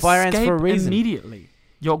but called you fire ants for a escape reason. Immediately.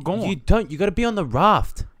 You're gone. You don't. You got to be on the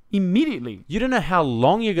raft. Immediately. You don't know how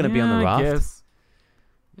long you're gonna be on the raft. Yes.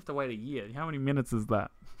 You have to wait a year. How many minutes is that?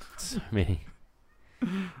 So many.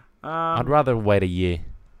 I'd rather wait a year.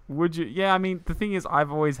 Would you? Yeah, I mean, the thing is,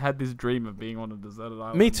 I've always had this dream of being on a deserted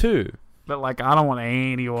island. Me too. But like, I don't want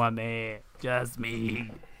anyone there. Just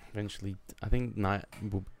me. Eventually, I think night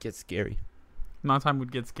will get scary. Nighttime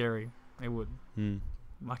would get scary. It would. Hmm.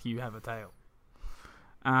 Lucky you have a tail.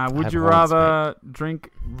 Would have you horns, rather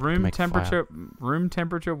drink room make temperature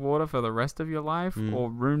water for the rest of your life, Mm.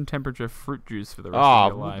 or room temperature fruit juice for the rest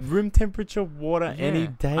of your life? room temperature water any Yeah.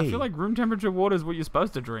 day. I feel like room temperature water is what you're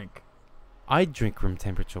supposed to drink. I drink room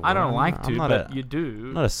temperature water. I don't like I'm to, not but a, you do.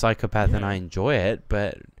 I'm not a psychopath and Yeah. I enjoy it,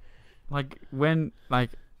 but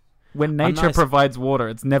When nature nice- provides water,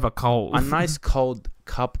 it's never cold. a nice cold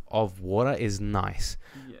cup of water is nice.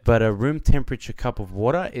 Yeah. But a room temperature cup of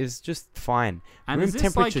water is just fine. And room is this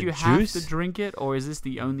like temperature you juice? have to drink it, or is this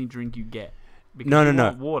the only drink you get? Because No, you no,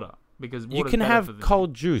 want water. Because You water's can better have for the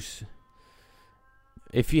cold juice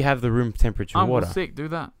if you have the room temperature I'm water. sick. Do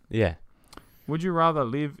that. Yeah. Would you rather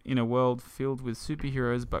live in a world filled with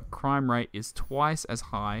superheroes but crime rate is twice as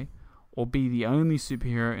high, or be the only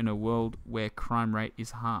superhero in a world where crime rate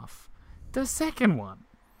is half? The second one.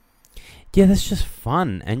 Yeah, that's just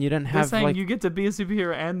fun, and you don't They're have saying like you get to be a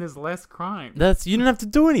superhero and there's less crime. you don't have to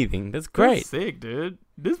do anything. That's great. That's sick, dude.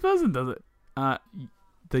 This person does it.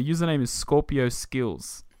 The username is Scorpio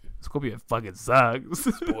Skills. Scorpio fucking sucks.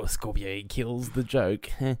 Scorpio kills the joke.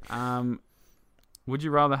 Would Would you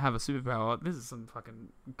rather have a superpower? This is some fucking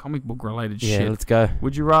comic book related Yeah, shit. let's go.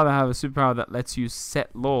 Would you rather have a superpower that lets you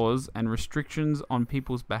set laws and restrictions on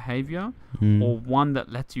people's behavior, or one that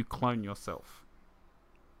lets you clone yourself?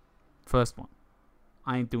 First one.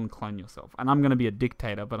 I ain't doing clone yourself. And I'm going to be a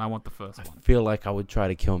dictator, but I want the first I one. feel like I would try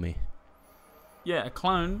to kill me. Yeah, a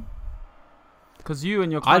clone. Because you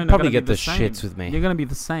and your clone I'd are probably gonna get be the the same. shits with me. You're going to be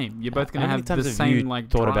the same. You're both going to How many have times the have same, you like,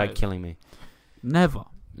 thought drive. about killing me? Never.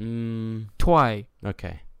 Twi.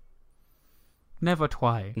 Okay. Never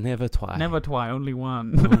twi. Never twice. Never twi. Only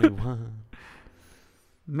one. Only one.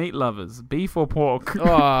 Meat lovers. Beef or pork?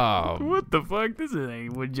 Oh. What the fuck? This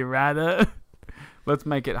ain't would you rather? Let's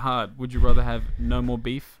make it hard. Would you rather have no more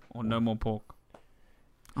beef or no more pork?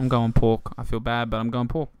 I'm going pork. I feel bad, but I'm going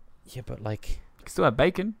pork. Yeah, but like... You can still have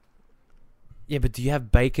bacon. Yeah, but do you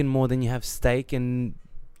have bacon more than you have steak and...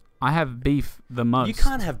 I have beef the most. You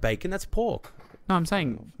can't have bacon. That's pork. No, I'm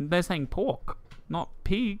saying... They're saying pork, not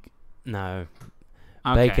pig. No.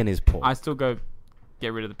 Okay. Bacon is pork. I still go...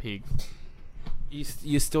 Get rid of the pig.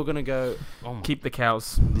 You're still going to go... Oh my Keep the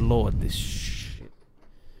cows. Lord, this shit.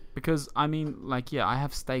 Because, I mean, like, yeah, I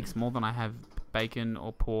have steaks more than I have bacon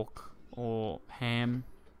or pork or ham.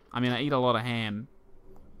 I mean, I eat a lot of ham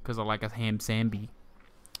because I like a ham samby.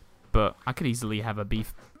 But I could easily have a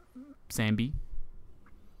beef samby.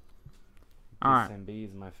 Alright. Mozambique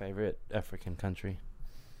is my favorite African country.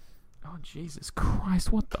 Oh, Jesus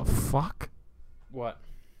Christ, what the fuck? What?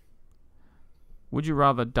 Would you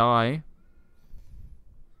rather die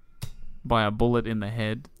by a bullet in the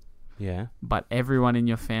head, Yeah. but everyone in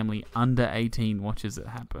your family under 18 watches it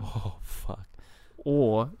happen? Oh, fuck.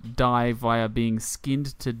 Or die via being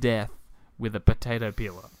skinned to death with a potato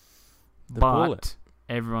peeler. The but bullet.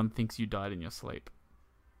 everyone thinks you died in your sleep.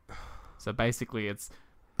 So basically it's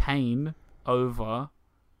pain over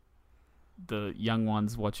the young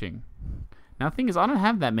ones watching. Now the thing is, I don't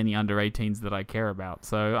have that many under 18s that I care about,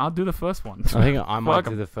 so I'll do the first one. I think I might Fuck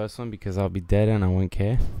do 'em. the first one because I'll be dead and I won't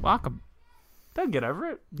care. Fuck 'em. They'll get over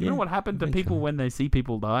it. You know Yeah, what happened to eventually. people when they see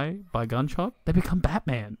people die by gunshot? They become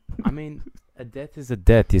Batman. I mean, a death is a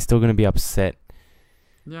death. You're still going to be upset.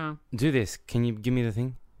 Yeah. Do this. Can you give me the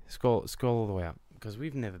thing? Scroll all the way up. Because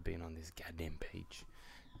we've never been on this goddamn page.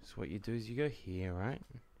 So what you do is you go here, right?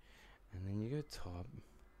 And then you go top.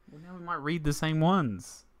 Well, now we might read the same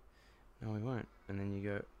ones. No, we won't. And then you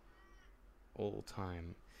go all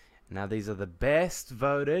time. Now these are the best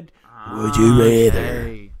voted. Would you rather?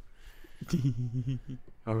 Okay.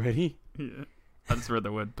 Already? Yeah. I just read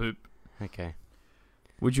the word poop. Okay.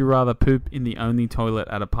 Would you rather poop in the only toilet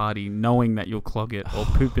at a party knowing that you'll clog it, or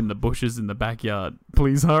poop in the bushes in the backyard?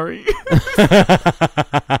 Please hurry.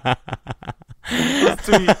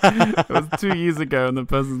 It was 2 years ago and the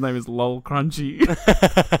person's name is Lol Crunchy.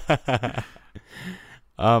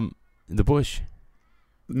 The bush.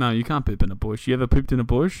 No, you can't poop in a bush. You ever pooped in a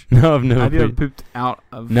bush? No, I've never Have you ever pooped. pooped out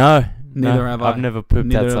of... No. Neither no, have I've I. never pooped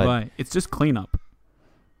Neither outside. have I. It's just cleanup.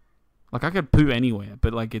 Like, I could poo anywhere,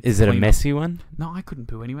 but like it's Is it a cleanup. messy one? No, I couldn't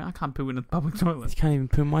poo anywhere. I can't poo in a public You toilet. can't even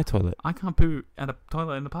poo in my toilet. I can't poo at a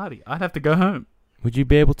toilet in a party. I'd have to go home. Would you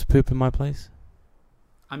be able to poop in my place?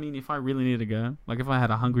 I mean, if I really need to go, like if I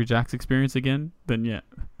had a Hungry Jack's experience again, then yeah.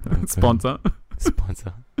 Okay. Sponsor.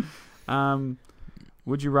 Sponsor.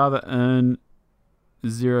 Would you rather earn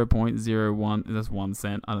 0.01, that's 1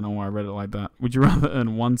 cent. I don't know why I read it like that. Would you rather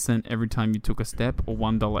earn 1 cent every time you took a step, or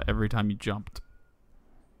 $1 every time you jumped?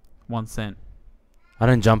 1 cent. I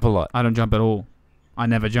don't jump a lot. I don't jump at all. I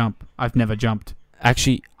never jump. I've never jumped.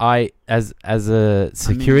 Actually, I as a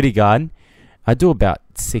security guard, I do about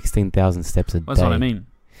 16,000 steps a day. That's what I mean.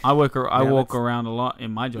 I walk let's- around a lot in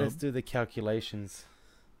my job. Let's do the calculations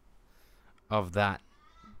of that.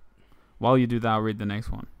 While you do that, I'll read the next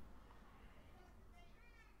one.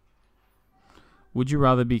 Would you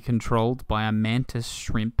rather be controlled by a mantis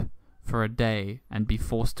shrimp for a day and be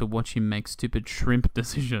forced to watch him make stupid shrimp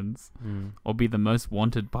decisions, or be the most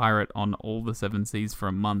wanted pirate on all the 7 seas for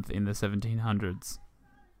a month in the 1700s?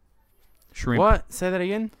 Shrimp. What? Say that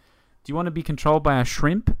again? Do you want to be controlled by a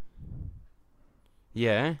shrimp,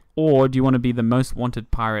 Yeah. or do you want to be the most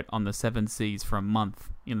wanted pirate on the 7 seas for a month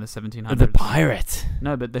in the 1700s? The pirate.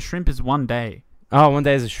 No, but the shrimp is 1 day. Oh, 1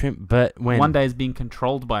 day is a shrimp, but when? 1 day is being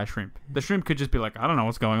controlled by a shrimp. The shrimp could just be like, I don't know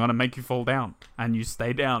what's going on, and make you fall down, and you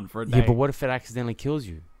stay down for a day. Yeah, but what if it accidentally kills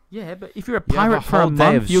you? Yeah, but if you're a You have a pirate for a whole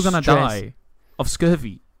day month, of you're gonna stress. die of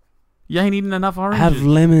scurvy. You ain't eating enough oranges. Have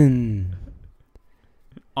lemon.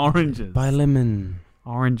 Oranges. Buy lemon.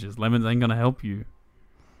 Oranges. Lemons ain't gonna help you.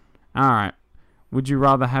 Alright. Would you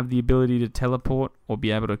rather have the ability to teleport or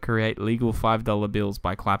be able to create legal $5 bills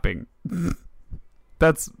by clapping?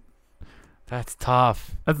 That's That's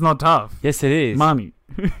tough. That's not tough. Yes, it is. Money.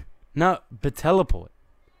 No, but teleport.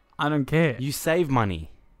 I don't care. You save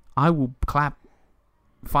money. I will clap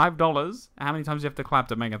 $5. How many times do you have to clap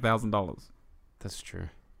to make $1,000? That's true.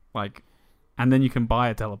 Like, and then you can buy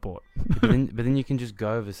a teleport. but then you can just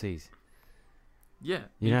go overseas. Yeah.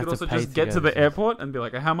 You You don't could have to also pay just to get go to the overseas. airport and be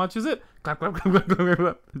like, how much is it? Clap, clap, clap, clap, clap, clap,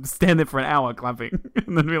 clap. Stand there for an hour clapping.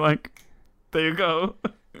 And then be like, there you go.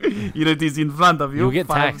 You know, this in front of you. You'll get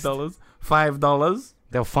taxed. $5.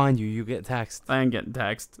 They'll find you. You get taxed. I ain't getting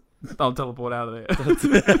taxed. I'll teleport out of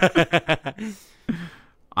there.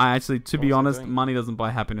 I actually, to What be was I honest, doing? money doesn't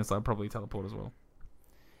buy happiness. I'll probably teleport as well.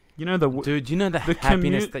 You know, the Dude, you know the happiness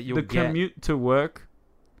commute, that you'll the get? commute to work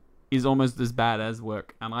is almost as bad as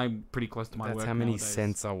work, and I'm pretty close to my That's work how many nowadays.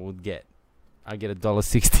 cents I would get. I get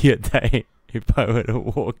 $1.60 a day if I were to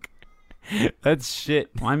walk. That's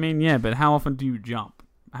shit. I mean, yeah, but how often do you jump?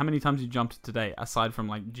 How many times you jumped today, aside from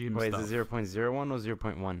like gym Wait, stuff? is it 0.01 or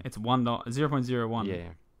 0.1? It's $0.01. Yeah.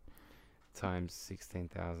 Times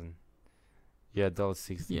 16,000. Yeah,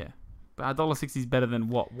 $1.60. Yeah. But $1.60 is better than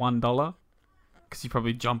what, $1? Because you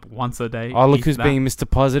probably jump once a day. Oh, look if who's that. being Mr.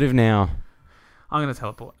 Positive now. I'm gonna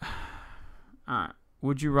teleport. Alright.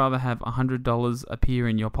 Would you rather have $100 appear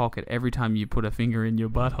in your pocket every time you put a finger in your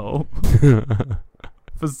butthole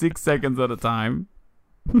for 6 seconds at a time,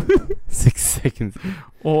 6 seconds.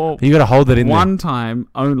 or You gotta hold it in one time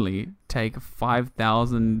only take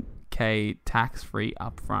 5,000K tax free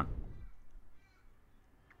up front?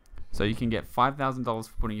 So you can get $5,000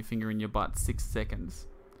 for putting your finger in your butt 6 seconds,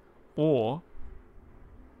 or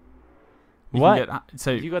there. you What? can get,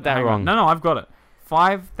 so You got that hang on. wrong. No, I've got it.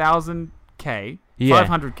 5,000K. Yeah.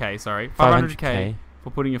 500K, sorry. 500K for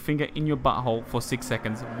putting your finger in your butthole for 6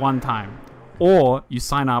 seconds one time. Or you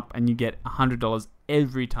sign up and you get $100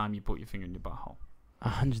 every time you put your finger in your butthole.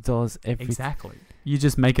 $100 every. Exactly. You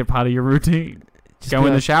just make it part of your routine. Just Go be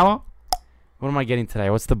in the like, shower. What am I getting today?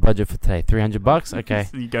 What's the budget for today? $300? Okay.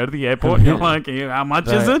 So you go to the airport. You're like, "Yeah, how much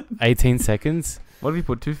is it? 18 seconds. What if you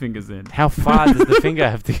put 2 fingers in? How far does the finger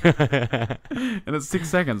have to go? And it's 6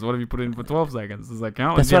 seconds. What if you put it in for 12 seconds? Does that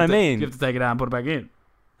count? That's You what have I to- mean. You have to take it out and put it back in.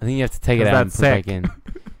 I think you have to take it 'Cause out and that's put it back sick. in.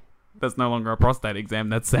 That's no longer a prostate exam.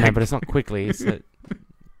 That's sick. No, but it's not quickly. It's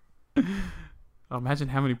Oh, imagine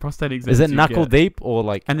how many prostate exams is it you knuckle get. deep or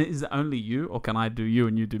like? And is it only you, or can I do you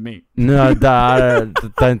and you do me? No, I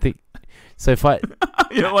don't think. So if I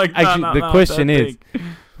You're like, actually,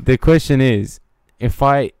 the question is, if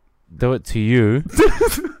I do it to you,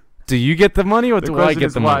 do you get the money or the do I question get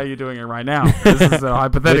is, the why are money? you doing it right now? This is a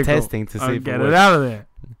hypothetical. We're testing to see if Get it it works. out of there.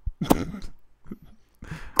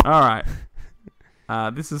 All right.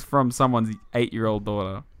 This is from someone's 8-year-old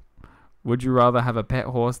daughter. Would you rather have a pet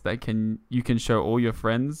horse that you can show all your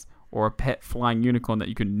friends, or a pet flying unicorn that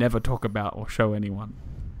you can never talk about or show anyone?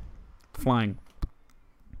 Flying.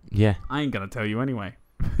 Yeah. I ain't gonna tell you anyway,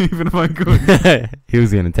 even if I could. He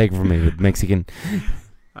was gonna take it from me with Mexican.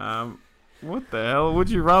 What the hell? Would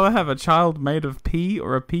you rather have a child made of pee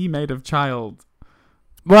or a pee made of child?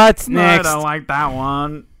 What's No, next? I don't like that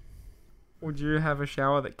one. Would you have a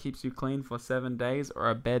shower that keeps you clean for 7 days, or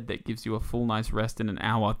a bed that gives you a full night's rest in an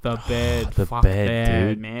hour? The bed. the Fuck bed,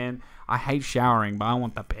 dude. man. I hate showering, but I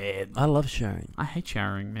want the bed. I love showering. I hate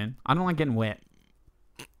showering, man. I don't like getting wet.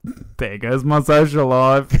 There goes my social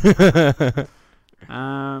life.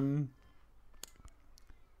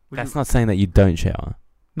 That's not saying that you don't shower.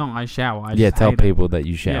 No, I shower. I Yeah, just tell hate it. people that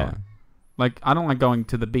you shower. Like, I don't like going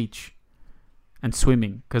to the beach and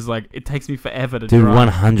swimming, because like it takes me forever to Dude, dry.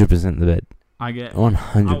 100% the bed. I will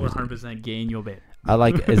 100%. 100% get in your bed. I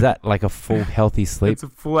like. Is that like a full healthy sleep? It's a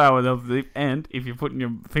full hour of sleep, and if you're putting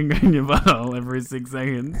your finger in your butthole every 6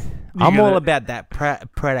 seconds, I'm all about that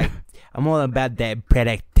product. I'm all about that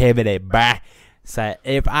productivity, bruh. So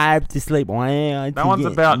if I have to sleep, that one's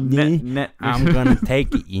about net. I'm gonna take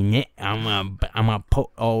it. I'm gonna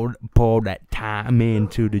pour that time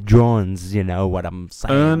into the drawings. You know what I'm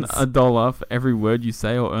saying? Earn $1 for every word you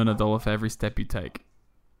say, or earn $1 for every step you take.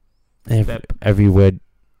 Every word,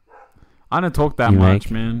 I don't talk that You much,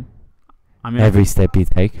 make. man. I mean, every step you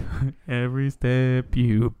take, every step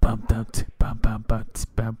you bump up, bump up,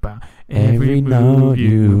 bump up. Every note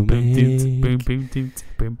you boom, boom, boom, boom,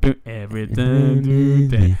 boom, boom. Every time you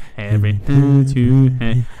dance, every time you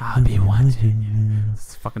hang, I'll be watching you.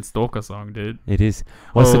 It's a fucking stalker song, dude. it is.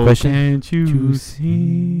 What's the Oh, question? Can't you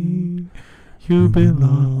see you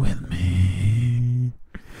belong with me?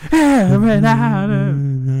 Every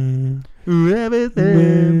night,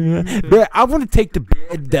 everything. Bro, I want to take the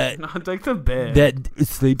bed that I'll take the bed. that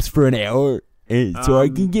sleeps for an hour so I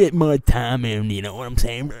can get more time in, you know what I'm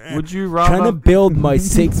saying? Would you Trying to rather? build my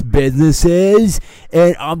 6 businesses,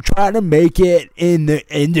 and I'm trying to make it in the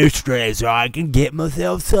industry so I can get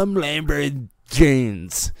myself some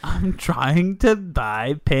Lamborghinis. I'm trying to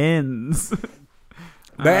buy pens.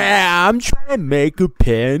 I'm trying to make a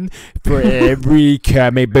pen for every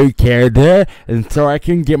comic book character, and so I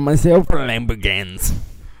can get myself a Lamborghinis.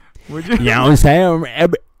 Would you? You know what I'm saying?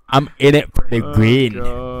 I'm in it for the green.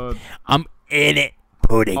 God. I'm in it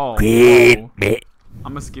for the Oh, green. whoa. Bit.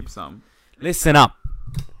 I'm gonna skip some. Listen up.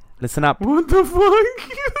 Listen up. What the fuck?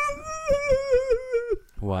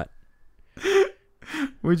 What?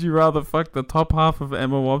 Would you rather fuck the top half of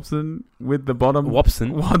Emma Watson with the bottom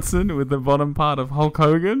Watson. Watson with the bottom part of Hulk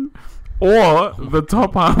Hogan, or the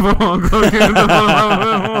top half of Hulk Hogan with the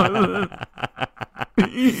bottom half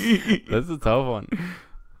of That's a tough one.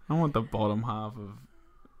 I want the bottom half of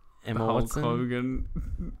Emma Hulk Watson. Hogan.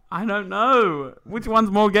 I don't know which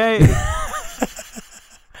one's more gay. I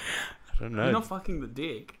don't know. You're not fucking the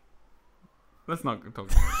dick. Let's not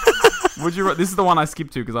talk about it. Would you? This is the one I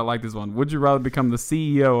skipped to because I like this one. Would you rather become the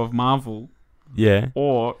CEO of Marvel Yeah.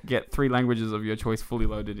 or get 3 languages of your choice fully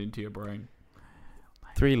loaded into your brain?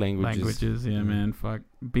 3 languages. Languages, yeah, man. Fuck.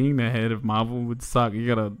 Being the head of Marvel would suck. You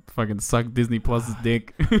gotta fucking suck Disney Plus's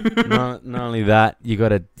dick. not only that, you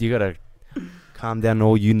gotta calm down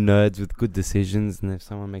all you nerds with good decisions, and if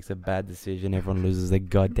someone makes a bad decision, everyone loses their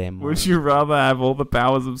goddamn mind. Would you rather have all the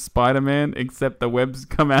powers of Spider-Man except the webs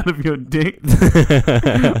come out of your dick,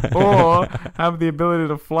 or have the ability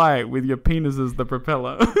to fly with your penis as the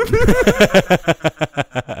propeller?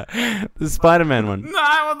 The Spider-Man one. No,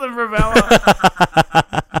 I want the propeller.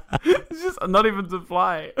 It's just not even to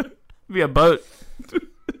fly. Be a boat. Tell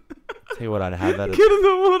you what, I'd have that. Get in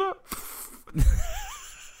the water.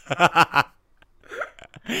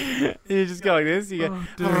 You just go like this. You go.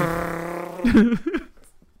 Oh, dude.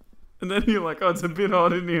 And then you're like, oh, it's a bit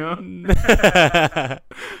hot in here.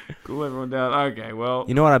 Cool everyone down. Okay, well.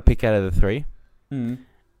 You know what I'd pick out of the 3? Mm.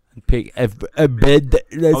 I'd pick a bed that's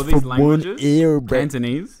Oh, these for one languages? ear, bro.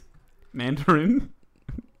 Cantonese, Mandarin,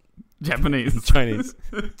 Japanese, Chinese.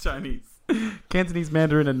 Chinese, Cantonese,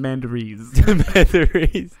 Mandarin, and Mandarese.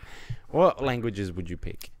 Mandarese. What languages would you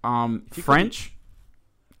pick? If you French,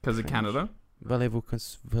 because of French. Canada.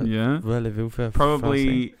 Yeah. Yeah.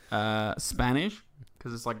 Probably Spanish,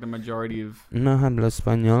 because it's like the majority of. No hablo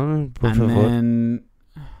español, por And favor.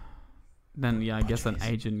 then yeah, I guess an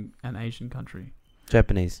Asian country.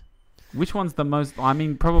 Japanese. Which one's the most? I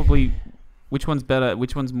mean, probably. Which one's better?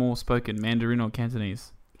 Which one's more spoken, Mandarin or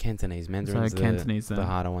Cantonese? Cantonese. Mandarin's So Cantonese the then.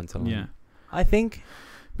 harder one to learn. Yeah, I think.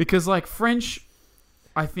 because like French,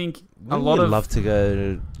 I think Wouldn't a lot you of love to go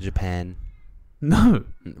to Japan. no.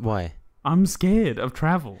 Why? I'm scared of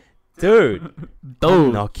travel. Dude.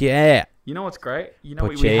 Dude. Knock you out. You know what's great? You know Put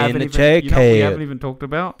what you we in haven't the even. chair You know what we cab. haven't even talked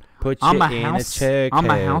about. Put I'm you a in house. a chair I'm a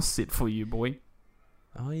cab. house sit for you, boy.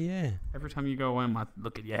 Oh, yeah. Every time you go away, I'm like,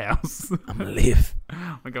 look at your house. I'm going to live.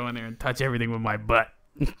 I go in there and touch everything with my butt.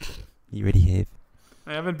 You already have.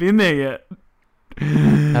 I haven't been there yet.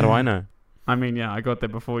 How do I know? I mean, yeah, I got there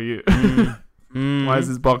before you. Mm. Why does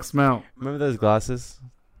this box smell? Remember those glasses?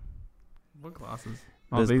 What glasses?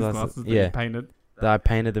 Oh, Those these glasses, glasses that yeah. you painted. That I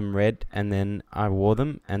painted them red, and then I wore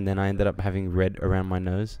them, and then I ended up having red around my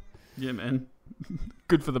nose. Yeah, man.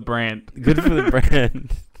 Good for the brand. Good for the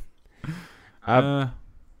brand.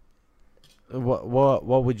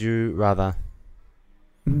 What would you rather?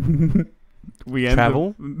 We end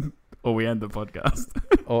Travel? or we end the podcast.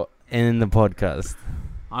 Or end the podcast?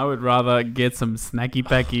 I would rather get some snacky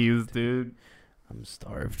packies, dude. I'm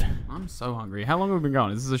starved. I'm so hungry. How long have we been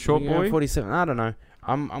going? Is this a short We got boy? 47. I don't know.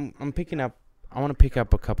 I'm picking up. I want to pick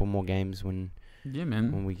up a couple more games when Yeah,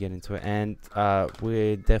 man. we get into it, and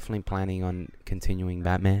we're definitely planning on continuing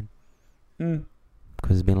Batman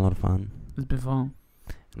because it's been a lot of fun. It's been fun.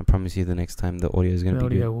 And I promise you, the next time the audio is The gonna be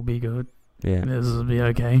audio good. will be good. Yeah. This will be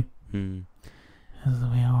okay. Mm. This will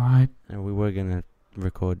be alright. And we were gonna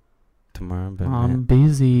record tomorrow, but I'm Matt's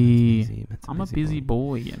busy. Matt's I'm a busy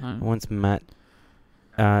boy, you know. Once Matt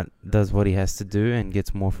does what he has to do and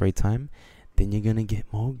gets more free time, then you're gonna get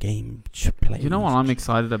more game play. You know what I'm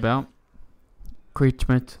excited about?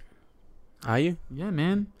 Christmas. Are you? Yeah,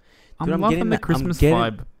 man. Dude, I'm I'm loving getting the that- I'm Christmas getting-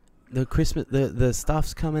 vibe. The Christmas, the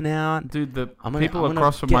stuff's coming out. Dude, the I'm people gonna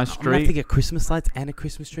across from get, my I'm gonna have to street. get Christmas lights and a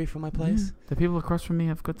Christmas tree for my place. Yeah, the people across from me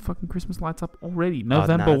have got fucking Christmas lights up already. nah,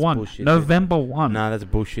 November that's 1. bullshit, dude. November 1. Nah, that's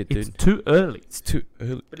bullshit, dude. It's too early. It's too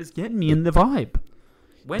early. But it's getting me in the vibe.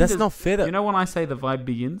 When That's does- not fair. That You know when I say the vibe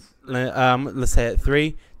begins? let's say it.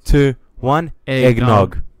 3, 2, 1.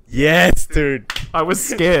 Eggnog. Yes, dude. I was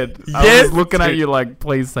scared. I Yes, was looking at dude. you like,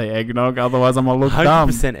 please say eggnog, otherwise I'm gonna look dumb.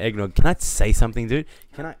 100% eggnog. Can I say something, dude?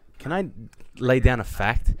 Can I lay down a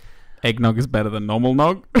fact? Eggnog is better than normal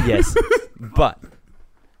nog. Yes, but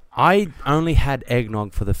I only had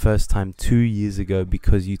eggnog for the first time 2 years ago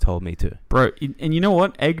because you told me to. Bro, and you know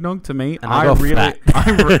what? Eggnog to me, And I got really,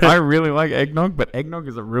 fat. I really like eggnog, but eggnog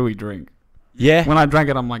is a really drink. Yeah, When I drank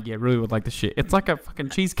it, I'm like, yeah, really would like the shit. It's like a fucking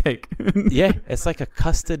cheesecake. yeah, it's like a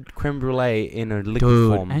custard creme brulee in a liquid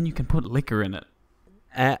Dude, form. and you can put liquor in it.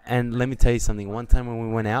 And let me tell you something. One time when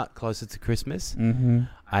we went out closer to Christmas, Mm-hmm.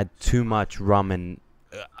 I had too much rum and.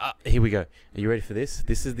 Here we go. Are you ready for this?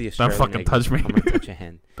 This is the Australian fucking eggnog. touch me. I'm gonna touch your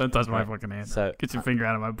hand. Don't touch my Right. fucking hand. So Get your finger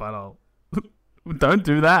out of my butthole. Don't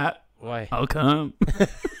do that. why? I'll come.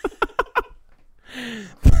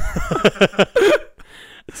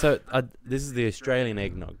 So this is the Australian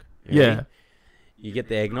eggnog. You ready? Yeah. You get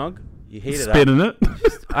the eggnog. You heat it Spit up. in it.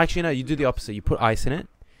 Actually, no. You do the opposite. You put ice in it.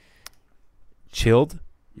 Chilled.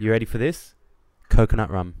 You ready for this? Coconut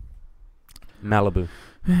rum. Malibu.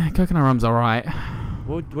 Coconut rum's alright.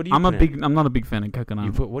 What do you? I'm put in it? not a big fan of coconut.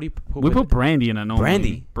 You put what do you put? We with put it? brandy in it normally.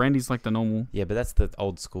 Brandy? Brandy's like the normal. Yeah, but that's the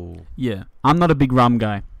old school. Yeah. I'm not a big rum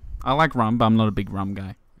guy. I like rum, but I'm not a big rum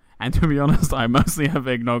guy. And to be honest, I mostly have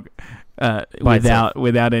eggnog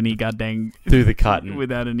without any goddamn Through the carton.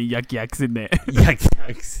 without any yucks in there.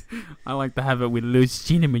 Yucks. I like to have it with loose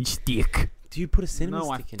cinnamon stick. Do you put a cinnamon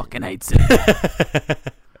No, I stick in fucking hate cinnamon.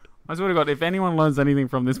 I swear to God, if anyone learns anything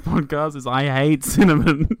from this podcast, is I hate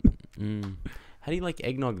cinnamon. How do you like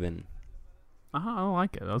eggnog then? I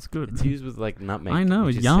like it. That's good. It's used with like nutmeg. I know,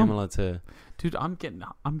 which it's is yum. similar to. Dude, I'm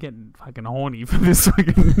getting fucking horny for this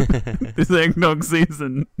fucking this eggnog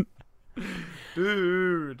season.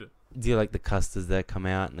 Dude. Do you like the custards that come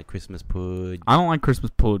out and the Christmas pud? I don't like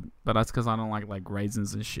Christmas pud, but that's because I don't like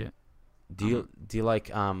raisins and shit. Do you like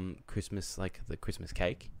Christmas, like the Christmas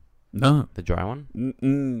cake, No. the dry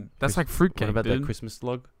one? That's like fruitcake, What about dude. the Christmas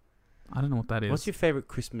log? I don't know what that is. What's your favorite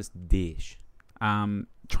Christmas dish?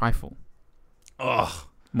 Trifle. Oh,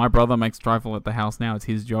 My brother makes trifle at the house now. It's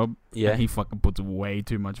his job. yeah. And he fucking puts way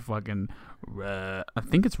too much fucking. I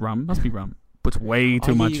think it's rum. Must be rum. Puts way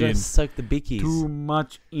too much you gotta in. soak the bickies. Too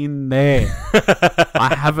much in there.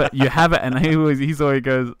 I have it. You have it, and he's always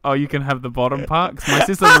goes, "Oh, you can have the bottom part." 'Cause my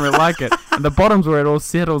sister doesn't really like it, and the bottom's where it all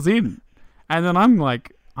settles in. And then I'm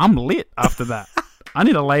like, I'm lit after that. I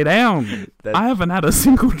need to lay down. I haven't had a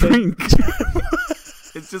single drink.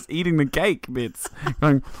 It's just eating the cake bits,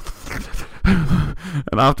 going.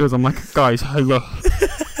 And afterwards, I'm like, guys, hello.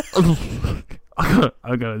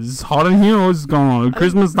 I got it's hot in here. What's going on?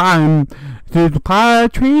 Christmas time. Do we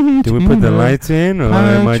put the lights in, or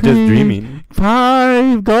am I just dreaming?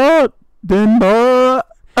 5 golden boys.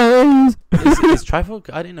 Is trifle?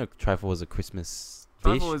 I didn't know trifle was a Christmas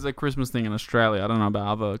dish. Trifle is a Christmas thing in Australia. I don't know about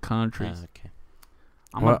other countries. Okay.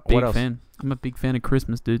 I'm What- a big what else? fan. I'm a big fan of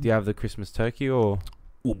Christmas, dude. Do you have the Christmas turkey or?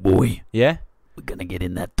 Oh boy, Yeah, we're gonna get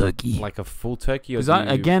in that turkey. like a full turkey, or Because do you,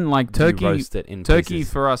 again, like do you turkey, roast it in turkey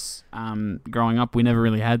pieces? for us, growing up, we never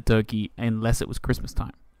really had turkey unless it was Christmas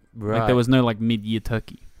time. Right. Like there was no like mid-year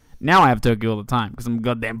turkey. Now I have turkey all the time because I'm a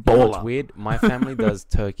goddamn You know what's baller. weird? My family does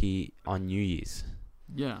turkey on New Year's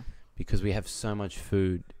Yeah. because we have so much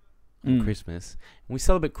food on Mm. Christmas. And we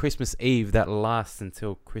celebrate Christmas Eve that lasts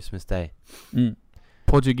until Christmas Day. Mm.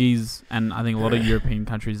 Portuguese and I think a lot of European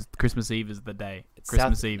countries, Christmas Eve is the day. It's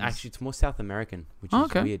Christmas South, Eve. Is, Actually, it's more South American, which Oh,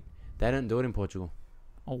 is okay. weird. They don't do it in Portugal.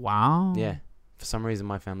 oh wow. Yeah. For some reason,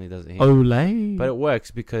 my family does it here. Ole. But it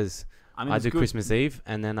works because I mean, I it's do good. Christmas Eve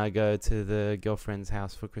and then I go to the girlfriend's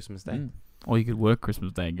house for Christmas Day. Mm. Or you could work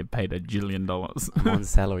Christmas Day and get paid $1 jillion. I'm on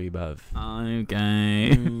salary, bruv. Okay.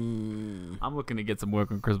 Mm. I'm looking to get some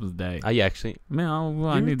work on Christmas Day. Are you actually? Man,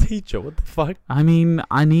 I You're need. a teacher. What the fuck? I mean,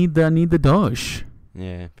 I need the dosh.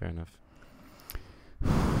 Yeah, fair enough.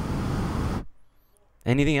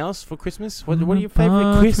 Anything else for Christmas? What are your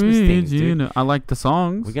favorite Christmas things, dude? I like the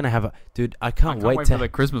songs. We're gonna have a dude. I I can't, can't wait wait to. for the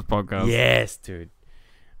Christmas podcast. Yes, dude.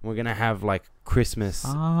 We're gonna have like Christmas,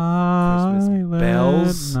 Silent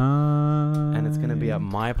bells, night. and it's gonna be at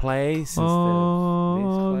my place instead of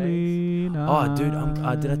this place. Oh, dude,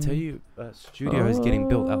 did I tell you? Studio is getting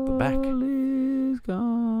built out the back.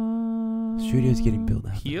 Studio's getting built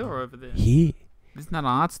out. Here or over there? Here. Isn't that an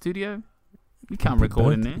art studio? We can't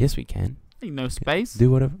record in there. Yes, we can. Ain't no space. Do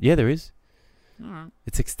whatever. Yeah, there is. Alright.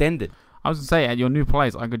 It's extended. I was gonna say at your new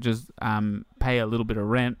place, I could just pay a little bit of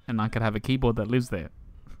rent, and I could have a keyboard that lives there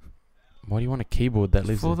Why do you want a keyboard that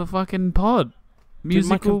lives for there? the fucking pod. Dude,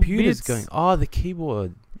 Musical my computer's bits. going. Oh, the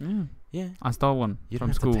keyboard. Yeah, Yeah. I stole one You don't from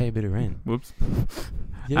have school. to pay a bit of rent. Whoops.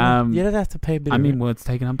 You don't have to pay a bit I of mean, rent. well, it's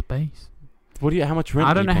taking up space. What do you? How much rent?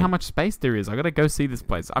 I do don't you know how pay? much space there is. I gotta go see this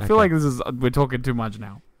place. I feel Okay. like we're talking too much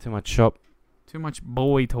now. Too much shop. Too much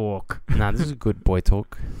boy talk. Nah, this is good boy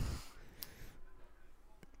talk.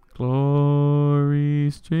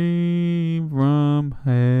 Glory stream from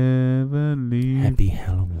heavenly. Happy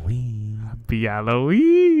Halloween. Happy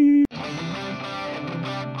Halloween.